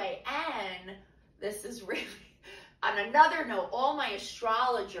anyway. And this is really, on another note, all my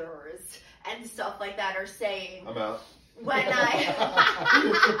astrologers and stuff like that are saying, I'm out. When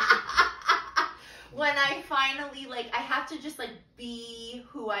I finally, like, I have to just, like, be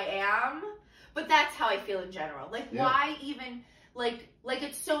who I am. But that's how I feel in general. Like, why even, like,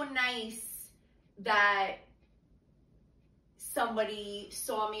 it's so nice that somebody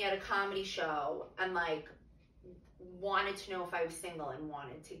saw me at a comedy show and, like, wanted to know if I was single and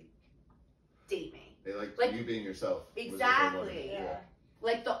wanted to date me. They like you being yourself. Exactly. Yeah.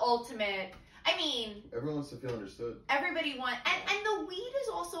 Like, the ultimate... I mean, everyone wants to feel understood. Everybody wants, and the weed is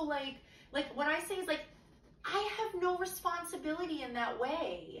also like what I say is like, I have no responsibility in that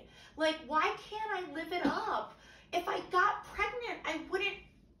way. Like, why can't I live it up? If I got pregnant, I wouldn't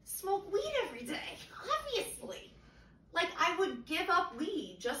smoke weed every day, obviously. Like, I would give up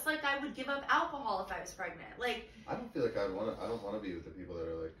weed, just like I would give up alcohol if I was pregnant. Like, I don't feel like I don't want to be with the people that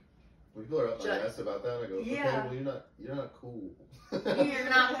are like, when people are up my ass about that, I go, okay, well, you're not cool. You're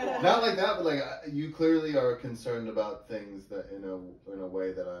not cool. Not like that, but like you clearly are concerned about things that in a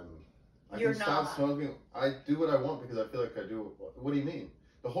way that I You're can stop smoking. I do what I want because I feel like I do. What do you mean?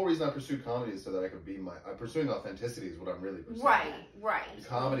 The whole reason I pursued comedy is so that I could be I'm pursuing authenticity is what I'm really pursuing. Right. The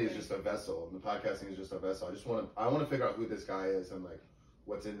comedy is just a vessel, and the podcasting is just a vessel. I want to figure out who this guy is and like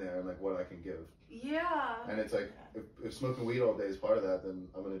what's in there and like what I can give. Yeah. And it's like if smoking weed all day is part of that, then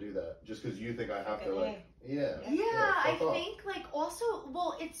I'm gonna do that. Just because you think I have to like I think like also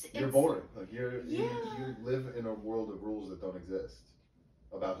you're boring. Like you live in a world of rules that don't exist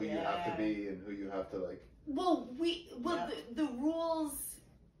about who you have to be and who you have to like. The rules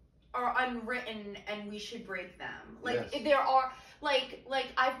are unwritten and we should break them. Like there are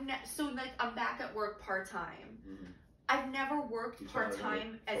I'm back at work part-time. Mm-hmm. I've never worked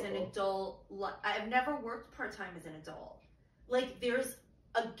part-time as an adult. I've never worked part-time as an adult. Like, there's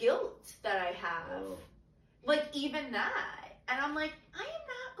a guilt that I have. Oh. Like, even that. And I'm like, I am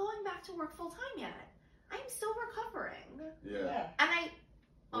not going back to work full-time yet. I'm still recovering. Yeah. And I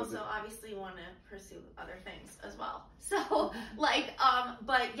also obviously want to pursue other things as well. So, like,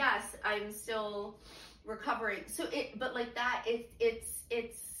 but yes, I'm still recovering. So but like that, it's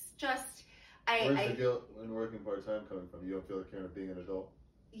just... Where's the guilt when working part-time coming from? You don't feel like you're being an adult?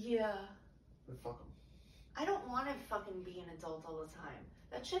 Yeah. But fuck them. I don't want to fucking be an adult all the time.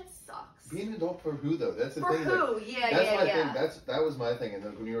 That shit sucks. Being an adult for who, though? That's the thing. For who? Like, that's my thing. That was my thing. And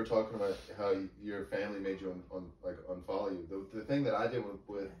then when you were talking about how your family made you unfollow you, the thing that I did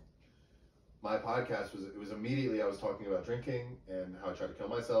with my podcast was immediately I was talking about drinking and how I tried to kill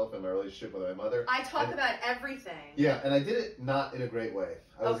myself and my relationship with my mother. I talk about everything. Yeah, and I did it not in a great way.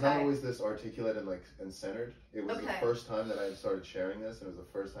 I was not always this articulate and centered. It was the first time that I started sharing this, and it was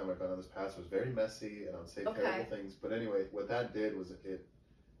the first time I'd gone on this path. It was very messy, and I would say terrible things. But anyway, what that did was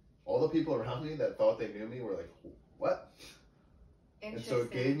all the people around me that thought they knew me were like, what? And so it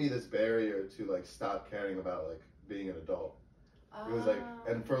gave me this barrier to like stop caring about like being an adult. It was like,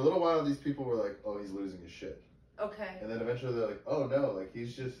 and for a little while, these people were like, "Oh, he's losing his shit." Okay. And then eventually they're like, "Oh no, like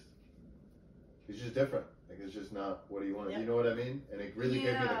he's just different. Like it's just not what he wanted." You know what I mean? And it really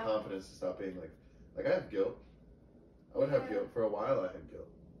gave me the confidence to stop being like I have guilt. I would have guilt for a while. I had guilt.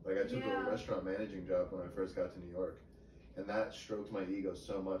 Like I took a restaurant managing job when I first got to New York, and that stroked my ego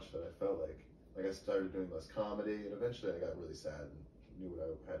so much that I felt like I started doing less comedy, and eventually I got really sad and knew what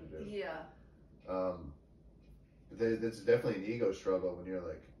I had to do. Yeah. It's definitely an ego struggle when you're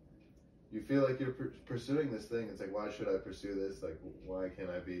like, you feel like you're pursuing this thing. It's like, why should I pursue this? Like, why can't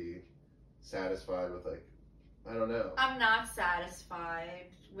I be satisfied with like, I don't know. I'm not satisfied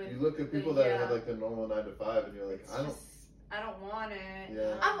with. You look at people that have like the normal 9 to 5, and you're like, I don't want it.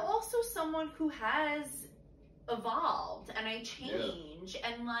 Yeah. I'm also someone who has evolved, and I change,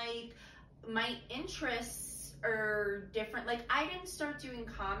 and like my interests are different. Like I didn't start doing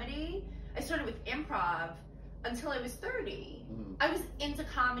comedy. I started with improv until I was 30. Mm-hmm. I was into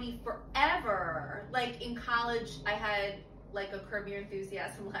comedy forever. Like in college, I had like a Curb Your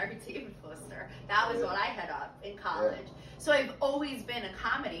Enthusiasm Larry David poster. That was what I had up in college. So I've always been a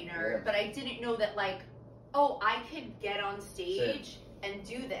comedy nerd, but I didn't know that like, oh, I could get on stage and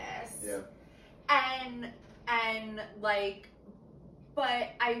do this. And like, but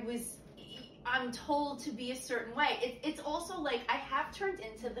I'm told to be a certain way. It's also like I have turned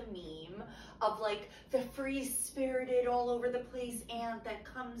into the meme of like the free-spirited all over the place aunt that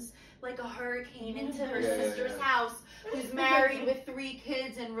comes like a hurricane into her sister's house, who's married with 3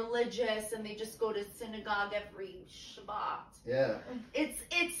 kids and religious, and they just go to synagogue every Shabbat. Yeah.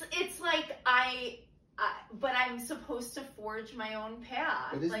 It's like but I'm supposed to forge my own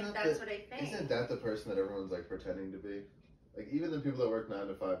path. Like that's what I think. Isn't that the person that everyone's like pretending to be? Like even the people that work 9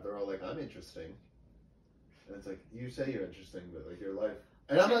 to 5, they're all like, I'm interesting. And it's like, you say you're interesting, but like your life.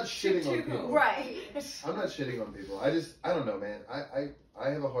 And I'm not shitting on people. Right. I'm not shitting on people. I don't know, man. I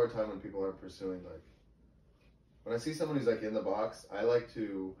have a hard time when people aren't pursuing like, when I see someone who's like in the box, I like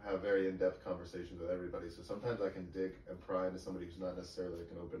to have very in-depth conversations with everybody. So sometimes I can dig and pry into somebody who's not necessarily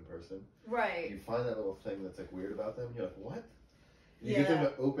like an open person. Right. You find that little thing that's like weird about them. You're like, what? You get them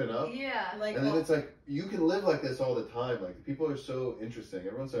to open up. Yeah. Like, and then it's like, you can live like this all the time. Like, people are so interesting.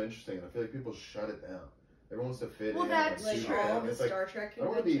 Everyone's so interesting. And I feel like people shut it down. Everyone wants to fit in. That's like true. all the It's like, Star Trek I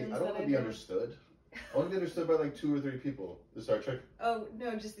don't want to conventions be understood. I want to be understood by like 2 or 3 people. The Star Trek. Oh,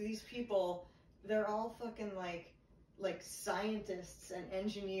 no, just these people, they're all fucking like scientists and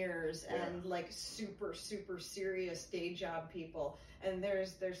engineers and like super serious day job people. And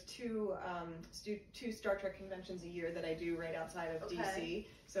there's two Star Trek conventions a year that I do right outside of DC.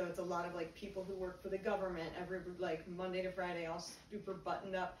 So it's a lot of like people who work for the government every like Monday to Friday, all super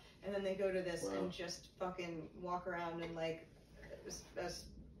buttoned up, and then they go to this and just fucking walk around in like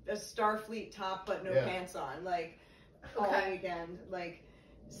a Starfleet top but no pants on, like all weekend. Like,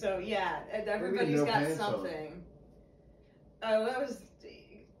 so yeah, everybody's got something. Oh, that was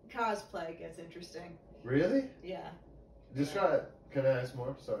cosplay gets interesting. Really? Yeah. Describe. Can I ask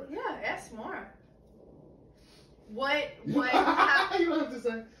more? Sorry. Yeah, ask more. What? You don't have to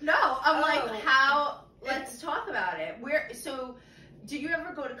say. No, I'm like, how? Let's talk about it. So, do you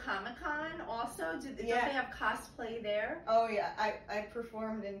ever go to Comic-Con also? Don't they have cosplay there? Oh yeah, I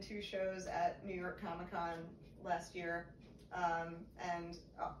performed in 2 shows at New York Comic-Con last year, and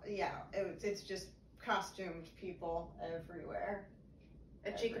it's just costumed people everywhere.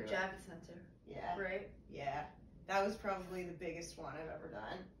 At Jacob Javits Center. Yeah. Right? Yeah. That was probably the biggest one I've ever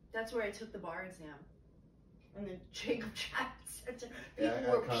done. That's where I took the bar exam. And the Jacob Javits Center.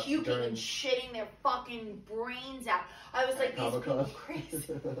 People were puking and shitting their fucking brains out. I was like, these people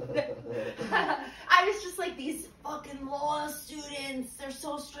crazy. I was just like, these fucking law students, they're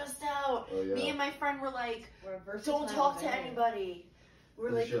so stressed out. Oh, yeah. Me and my friend were like, don't talk to anybody. We're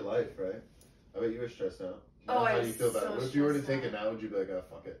It's like, your life, right? I bet you were stressed out. How do you feel about it? so What if you were to stressed take it now? Would you be like, oh,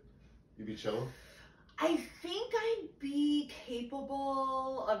 fuck it? You'd be chilling? I think I'd be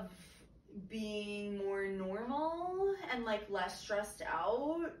capable of being more normal and like less stressed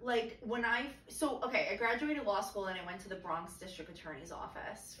out. Like when I graduated law school and I went to the Bronx District Attorney's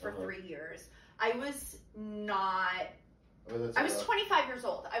Office for 3 years. I was not, I was 25 years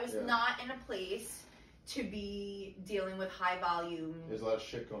old. I was not in a place to be dealing with high volume. There's a lot of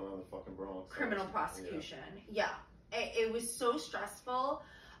shit going on in the fucking Bronx. Criminal prosecution. It was so stressful.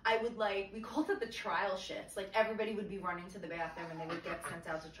 I would we called it the trial shits. Like everybody would be running to the bathroom and they would get sent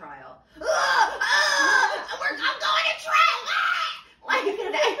out to trial. I'm going to trial. Like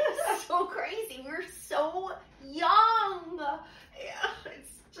that was so crazy. We were so young. Yeah,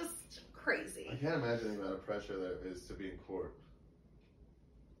 it's just crazy. I can't imagine the amount of pressure there is to be in court.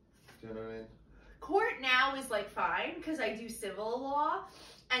 Do you know what I mean? Court now is like fine because I do civil law.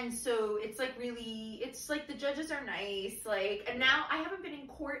 And so it's like really, it's like the judges are nice, like, and now I haven't been in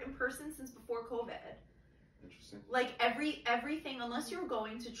court in person since before COVID. Interesting. Like everything, unless you're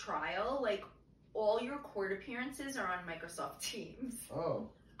going to trial, like all your court appearances are on Microsoft Teams. Oh.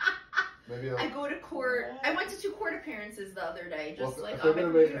 Maybe I go to court. I went to 2 court appearances the other day, just if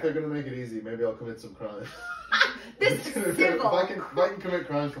they're gonna make it easy, maybe I'll commit some crime. This is civil. If I can commit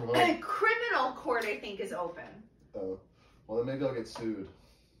crimes from home. And criminal court, I think, is open. Oh. Well, then maybe I'll get sued.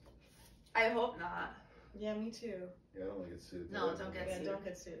 I hope not. Yeah, me too. Yeah, I don't want to get sued. No, don't get sued. Don't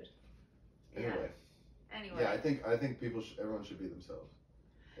get sued. Anyway. Yeah, I think everyone should be themselves.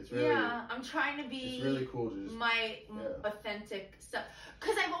 It's really, I'm trying to be. It's really cool to just my authentic stuff.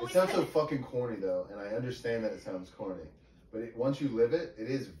 Because I've always. It sounds so fucking corny though, and I understand that it sounds corny, but once you live it, it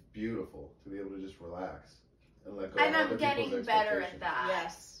is beautiful to be able to just relax and let go. And I'm getting better at that.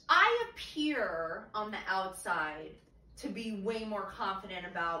 Yes. I appear on the outside to be way more confident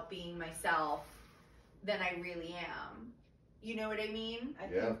about being myself than I really am. You know what I mean?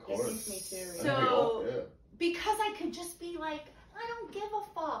 Yeah, of course. I think me too. I think So- we all- yeah. Because I could just be like, I don't give a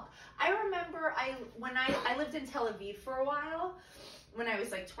fuck. I remember when I lived in Tel Aviv for a while, when I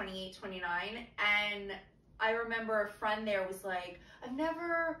was like 28, 29, and I remember a friend there was like, I've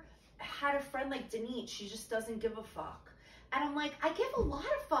never had a friend like Denise. She just doesn't give a fuck. And I'm like, I give a lot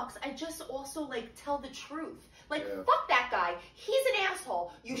of fucks. I just also like tell the truth. Like, Yeah. fuck that guy. He's an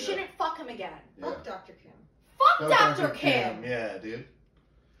asshole. You Yeah. shouldn't fuck him again. Yeah. Fuck Dr. Kim. Fuck No, Dr. Kim. Yeah, dude.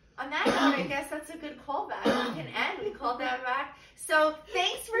 On that note, I guess that's a good callback. We can end. We called that back. So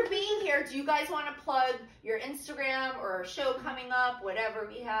thanks for being here. Do you guys want to plug your Instagram or a show coming up? Whatever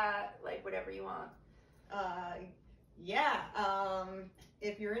we have, like whatever you want.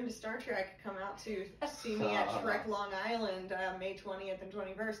 If you're into Star Trek, come out to see me at Shrek Long Island, May 20th and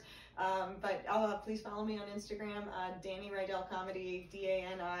 21st. But please follow me on Instagram, Dani Riedel Comedy,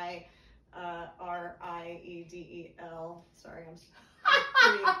 DANIRIEDEL. Sorry, I'm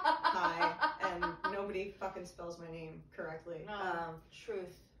pretty high, and nobody fucking spells my name correctly.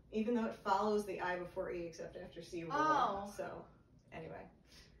 Truth. Even though it follows the I before E, except after C. Oh. So, anyway.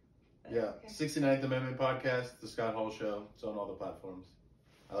 Yeah, 69th Amendment Podcast, The Scott Hall Show. It's on all the platforms.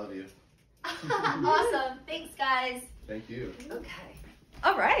 I love you. Awesome. Thanks, guys. Thank you. Okay.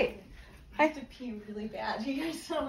 All right. I have to pee really bad. You guys don't